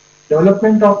technologies,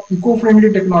 development of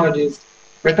eco-friendly technologies,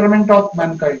 betterment of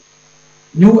mankind,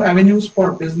 new avenues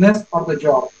for business or the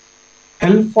job,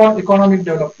 help for economic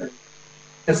development,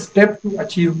 a step to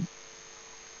achieve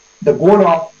the goal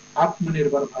of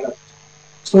Atmanirbhar Bharat.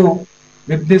 So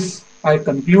with this, I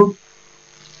conclude.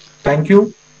 Thank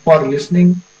you for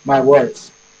listening my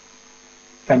words.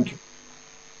 Thank you.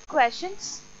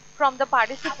 Questions from the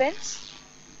participants?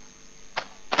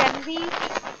 Can we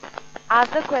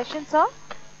ask the question, sir?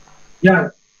 Yeah,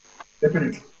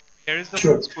 definitely. Here is the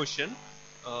Sure. first question.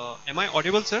 Am I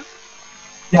audible, sir?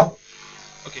 Yeah.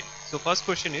 Okay. So first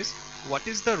question is, what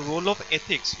is the role of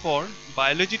ethics for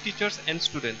biology teachers and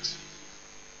students?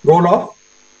 Role of?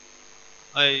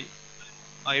 I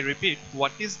repeat,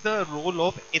 what is the role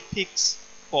of ethics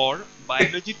for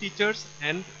biology teachers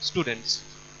and students?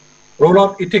 Role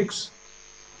of ethics.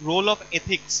 Role of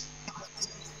ethics.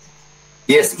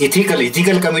 Yes,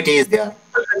 ethical committee is there.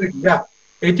 Yeah,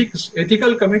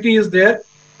 ethical committee is there,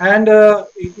 and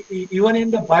even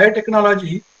in the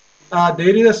biotechnology,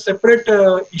 there is a separate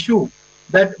issue,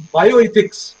 that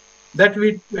bioethics, that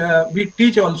we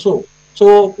teach also.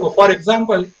 So, for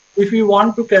example, if we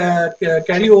want to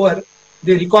carry over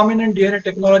the recombinant DNA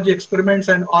technology experiments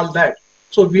and all that,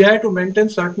 so we have to maintain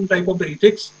certain type of the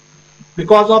ethics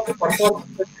because of the purpose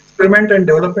of the experiment and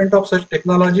development of such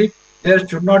technology. There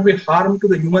should not be harm to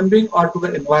the human being or to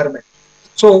the environment.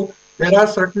 So there are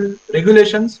certain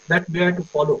regulations that we have to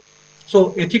follow.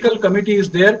 So ethical committee is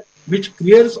there, which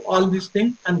clears all these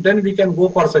things, and then we can go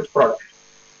for such product.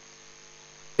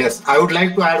 Yes, I would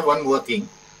like to add one more thing.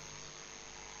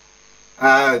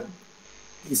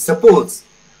 Suppose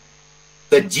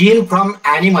the gene from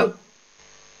animal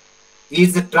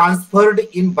is transferred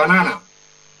in banana.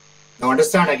 Now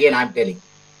understand, again I am telling.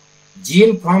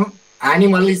 Gene from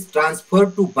animal is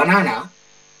transferred to banana.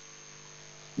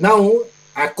 Now,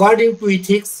 according to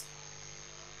ethics,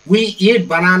 we eat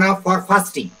banana for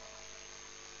fasting.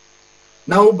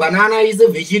 Now, banana is a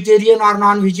vegetarian or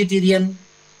non-vegetarian?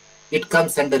 It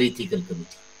comes under ethical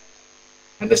committee.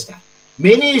 Understand?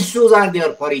 Many issues are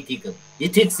there for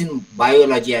ethics in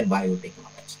biology and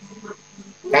biotechnology.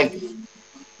 Thank you.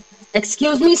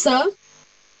 Excuse me, sir.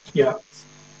 Yeah.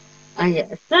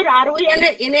 Yes. Sir, are we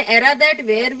in an era that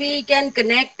where we can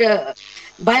connect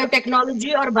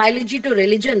biotechnology or biology to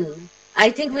religion? I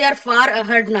think we are far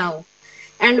ahead now,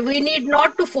 and we need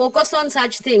not to focus on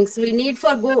such things. We need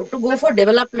to go for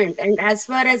development. And as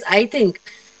far as I think,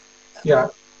 Yeah.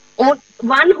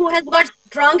 one who has got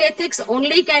strong ethics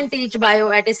only can teach bio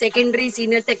at a secondary,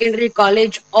 senior secondary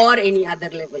college or any other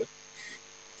level.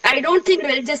 I don't think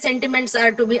religious sentiments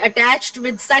are to be attached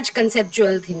with such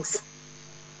conceptual things.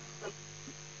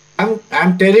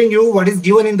 I'm telling you what is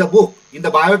given in the book, in the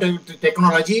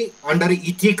biotechnology under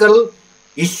ethical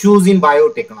issues in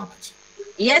biotechnology.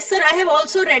 Yes, sir, I have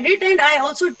also read it and I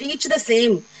also teach the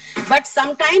same. But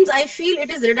sometimes I feel it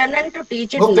is redundant to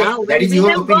teach it Okay, now that when is we your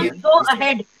have gone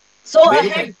opinion. so Very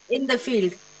ahead correct. in the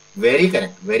field. Very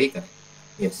correct. Very correct.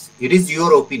 Yes, it is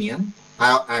your opinion.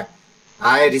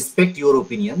 I respect your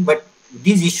opinion, but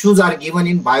these issues are given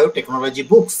in biotechnology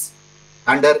books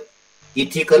under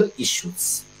ethical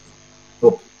issues.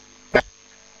 Okay.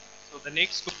 So the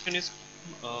next question is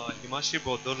Himashi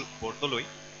Bordoloi.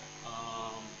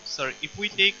 Sir, if we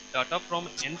take data from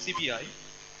NCBI,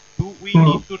 do we Hmm.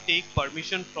 need to take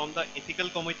permission from the ethical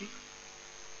committee?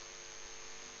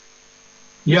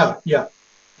 Yeah, yeah,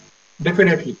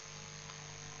 definitely.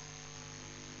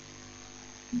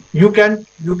 You can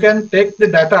take the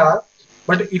data,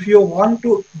 but if you want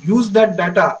to use that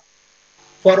data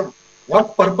for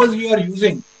what purpose you are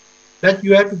using, that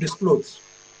you have to disclose.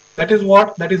 That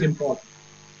is important.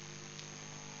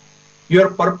 Your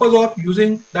purpose of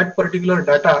using that particular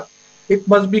data, it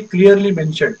must be clearly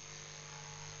mentioned.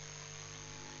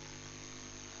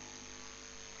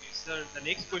 Okay, sir, the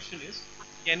next question is,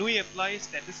 can we apply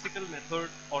statistical method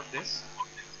for this?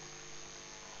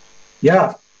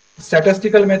 Yeah,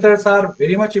 statistical methods are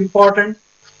very much important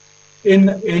in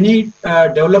any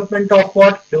development of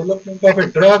development of a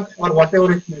drug or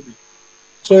whatever it may be.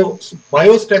 So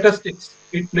biostatistics,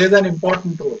 it plays an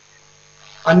important role.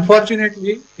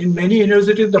 Unfortunately, in many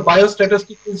universities, the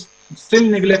biostatistics is still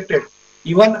neglected.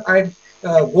 Even I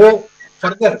go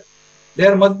further,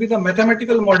 there must be the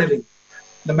mathematical modeling.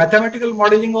 The mathematical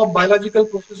modeling of biological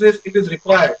processes, it is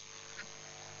required.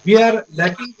 We are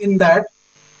lacking in that,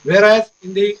 whereas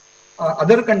in the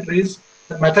other countries,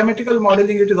 the mathematical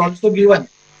modeling, it is also given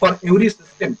for every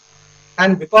system.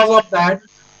 And because of that,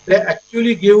 they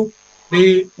actually give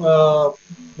the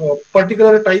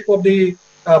particular type of the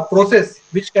process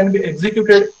which can be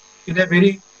executed in a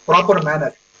very proper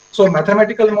manner. So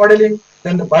mathematical modeling,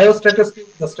 then the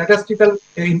biostatistics, the statistical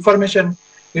information,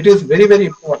 it is very, very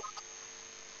important.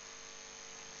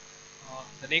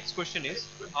 The next question is,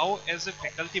 how as a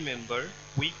faculty member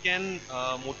we can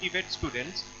motivate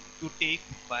students to take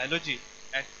biology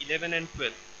at 11 and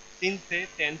 12 since they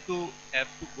tend to have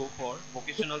to go for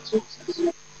vocational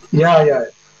courses? Yeah, yeah.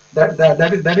 That is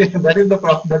the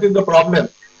problem.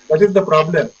 That is the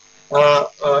problem.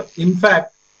 In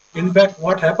fact,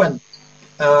 what happened?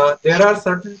 There are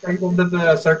certain type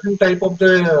of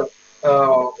the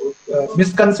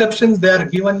misconceptions they are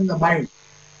given in the mind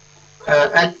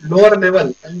at lower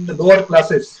level and in the lower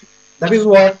classes. That is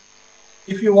what,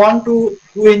 if you want to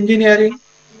do engineering,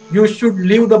 you should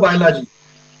leave the biology.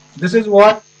 This is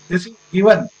what this is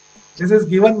given. This is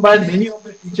given by many of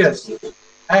the teachers,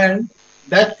 and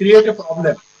that create a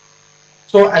problem.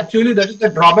 So actually, that is the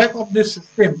drawback of this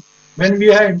system when we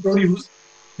have introduced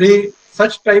the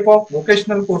such type of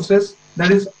vocational courses,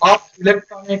 that is of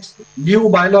electronics, new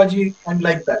biology, and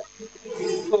like that.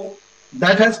 So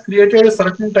that has created a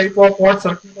certain type of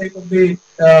the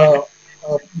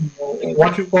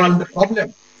what you call the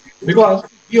problem, because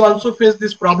we also face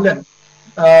this problem.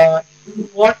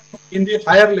 What in the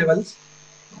higher levels,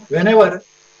 whenever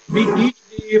we teach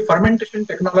the fermentation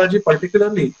technology,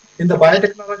 particularly in the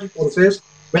biotechnology courses,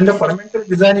 when the fermenter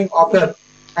designing occur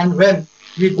and when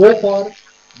we go for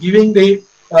giving the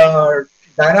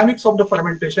dynamics of the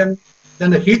fermentation,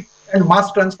 then the heat and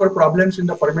mass transfer problems in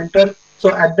the fermenter. So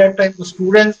at that time, the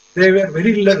students, they were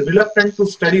very reluctant to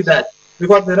study that,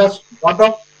 because there are a lot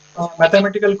of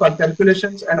mathematical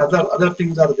calculations and other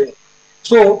things are there.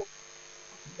 So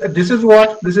this is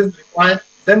what this is required.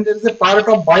 Then there is a part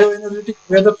of bioenergetics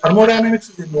where the thermodynamics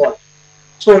is involved.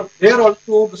 So there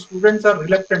also the students are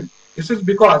reluctant. This is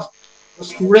because the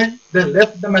student, they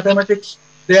left the mathematics.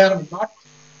 They are not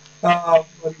uh,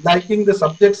 liking the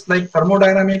subjects like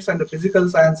thermodynamics and the physical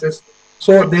sciences.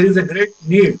 So there is a great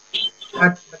need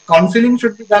that the counseling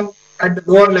should be done at the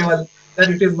lower level, that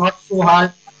it is not so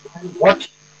hard, and what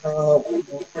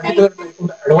particular type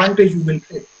of advantage you will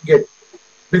get.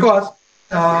 Because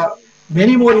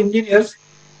many more engineers,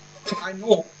 I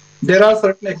know, there are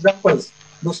certain examples.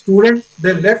 The students,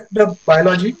 they left the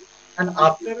biology, and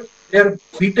after their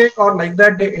BTech or like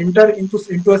that, they enter into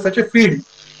such a field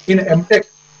in MTech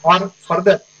or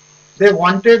further. They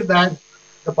wanted that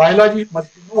the biology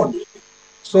must be known.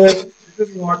 So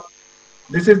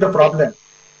this is the problem.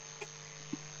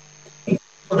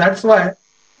 So that's why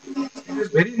it is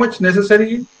very much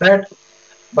necessary that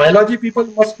biology people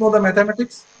must know the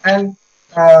mathematics, and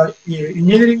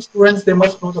engineering students, they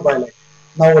must know the biology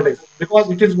nowadays, because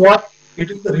it is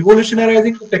the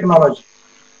revolutionizing the technology.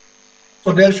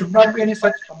 So there should not be any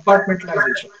such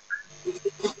compartmentalization.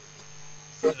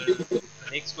 Sir, the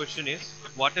next question is,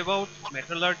 what about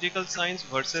metallurgical science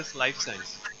versus life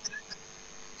science?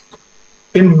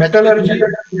 In metallurgy,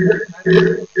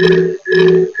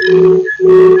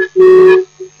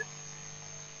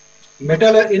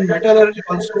 in metallurgy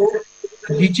also,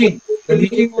 the leaching of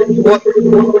ore,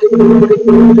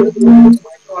 microorganisms,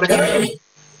 it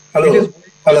Hello, is going on.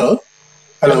 hello,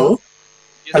 Hello. hello,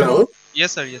 Yes, sir. hello.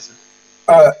 Yes, sir. Yes, sir.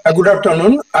 Good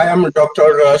afternoon. I am Dr.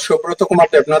 Shobroto Kumar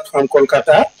Devnath from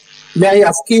Kolkata. May I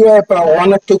ask you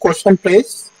one or two questions,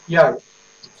 please? Yeah.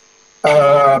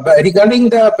 Regarding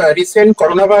the recent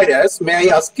coronavirus, may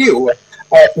I ask you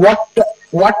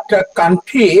what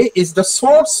country is the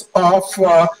source of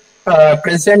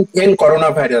present in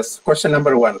coronavirus? Question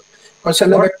number one.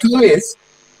 Question number two is,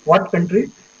 What country?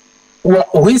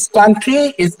 which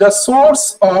country is the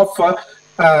source of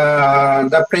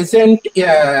the present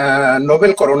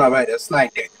novel coronavirus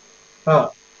 19?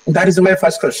 That is my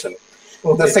first question.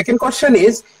 Okay. The second question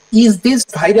is this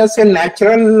virus a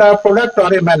natural product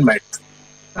or a man-made?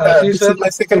 This is my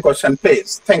second question,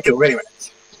 please. Thank you very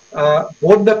much.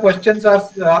 Both the questions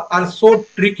are so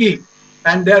tricky,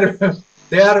 and they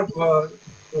are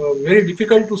very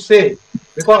difficult to say,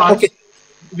 because okay.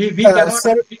 we cannot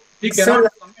Sir,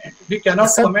 we cannot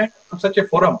comment on such a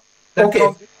forum. That okay.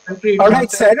 from this country, All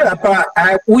right, sir.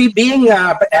 We being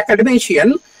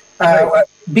academician, Right.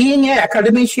 being an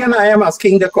academician, I am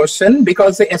asking the question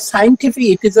because it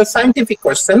is a scientific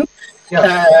question.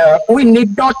 Yeah. We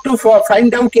need not to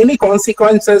find out any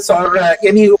consequences or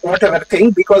any whatever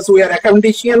thing, because we are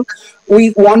academician.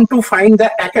 We want to find the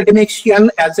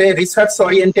academician as a research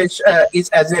orientation,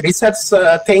 as a research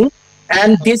thing.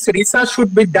 And this research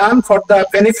should be done for the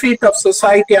benefit of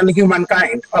society and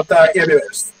humankind of the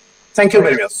universe. Thank you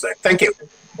very much, sir. Thank you.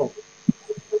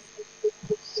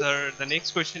 Sir, the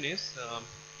next question is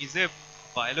a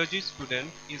biology student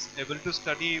is able to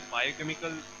study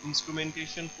biochemical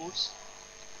instrumentation course?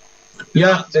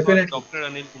 Yeah, definitely. Dr.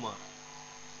 Anil Kumar.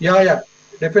 Yeah,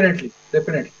 definitely.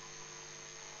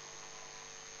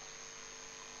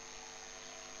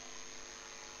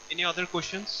 Any other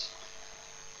questions?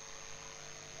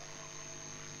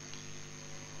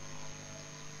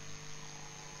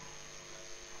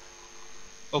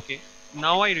 Okay.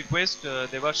 Now I request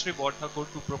Devashri Bodhakur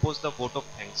to propose the vote of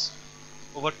thanks.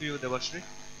 Over to you, Devashri.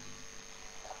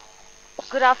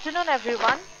 Good afternoon,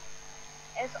 everyone.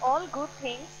 As all good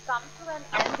things come to an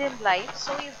end in life,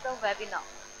 so is the webinar.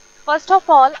 First of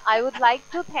all, I would like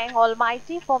to thank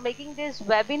Almighty for making this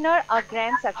webinar a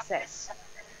grand success.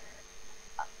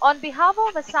 On behalf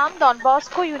of Assam Don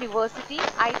Bosco University,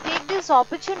 I take this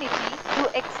opportunity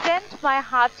to extend my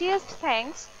heartiest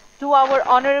thanks to our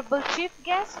honorable chief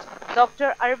guest,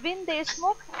 Dr. Arvind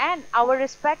Deshmukh, and our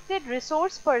respected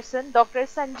resource person, Dr.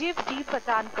 Sanjeev D.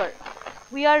 Patankar.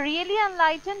 We are really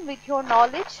enlightened with your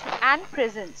knowledge and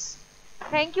presence.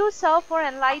 Thank you, sir, for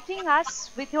enlightening us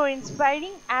with your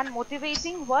inspiring and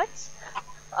motivating words.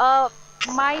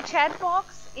 My chat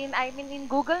box in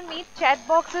Google Meet, chat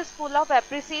box is full of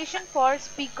appreciation for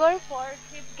speaker, for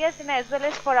chief guest, and as well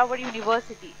as for our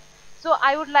university. So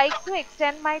I would like to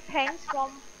extend my thanks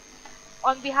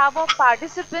on behalf of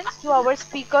participants to our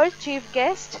speaker, chief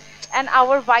guest, and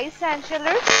our vice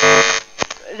chancellor,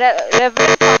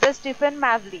 Reverend Father Stephen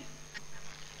Mavli.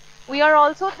 We are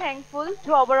also thankful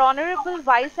to our Honorable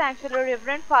Vice Chancellor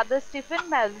Reverend Father Stephen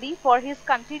Mavli for his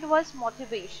continuous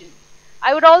motivation.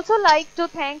 I would also like to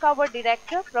thank our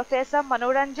Director Professor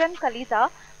Manoranjan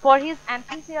Kalita for his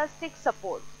enthusiastic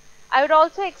support. I would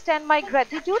also extend my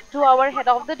gratitude to our Head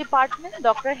of the Department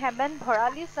Dr. Hemant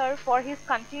Bharali sir for his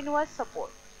continuous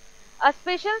support. A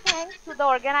special thanks to the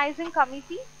organizing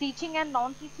committee, teaching and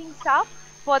non-teaching staff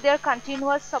for their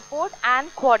continuous support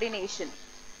and coordination.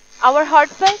 Our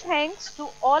heartfelt thanks to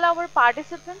all our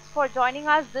participants for joining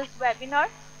us this webinar.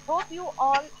 Hope you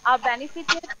all are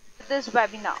benefited with this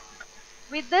webinar.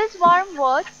 With these warm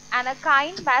words and a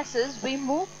kind message, we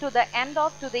move to the end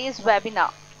of today's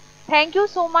webinar. Thank you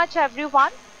so much,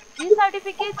 everyone. These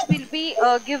certificates will be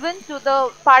given to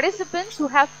the participants who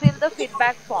have filled the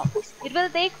feedback form. It will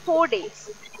take 4 days.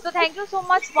 So thank you so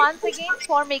much once again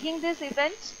for making this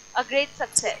event a great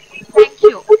success. Thank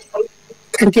you.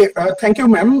 Thank you,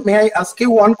 ma'am. May I ask you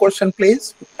one question,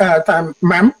 please,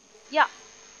 ma'am? Yeah.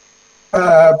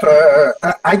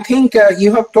 I think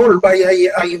you have told, but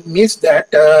I missed that.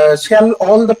 Shall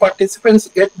all the participants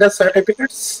get the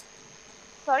certificates?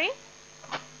 Sorry?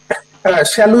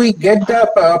 Shall we get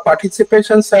the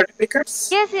participation certificates?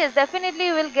 Yes, definitely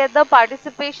you will get the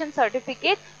participation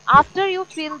certificate after you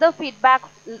fill the feedback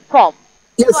form.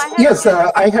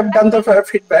 So I have done the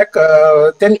feedback.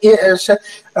 Then is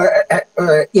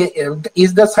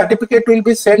the certificate will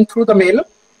be sent through the mail?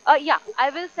 Yeah,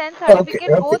 I will send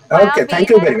certificate both via mail.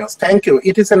 Thank you very much. Thank you.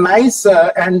 It is a nice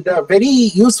and very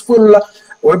useful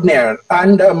webinar.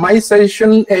 And my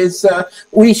suggestion is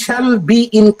we shall be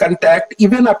in contact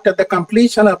even after the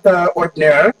completion of the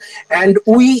webinar. And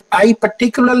I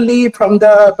particularly from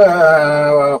the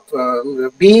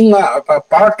being a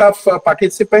part of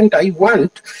participant, I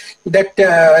want that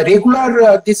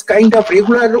this kind of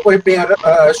regular webinar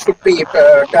should be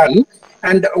done.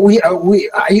 And we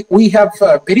have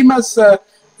very much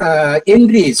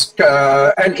enriched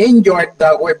and enjoyed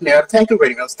the webinar. Thank you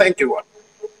very much. Thank you all.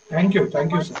 Thank you,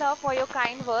 sir, for your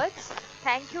kind words.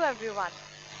 Thank you, everyone.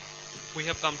 We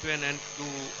have come to an end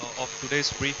of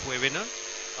today's brief webinar.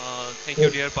 Thank you,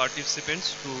 dear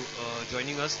participants, to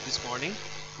joining us this morning.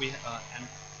 And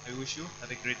I wish you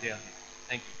have a great day ahead.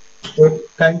 Thank you.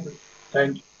 Thank you.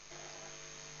 Thank you.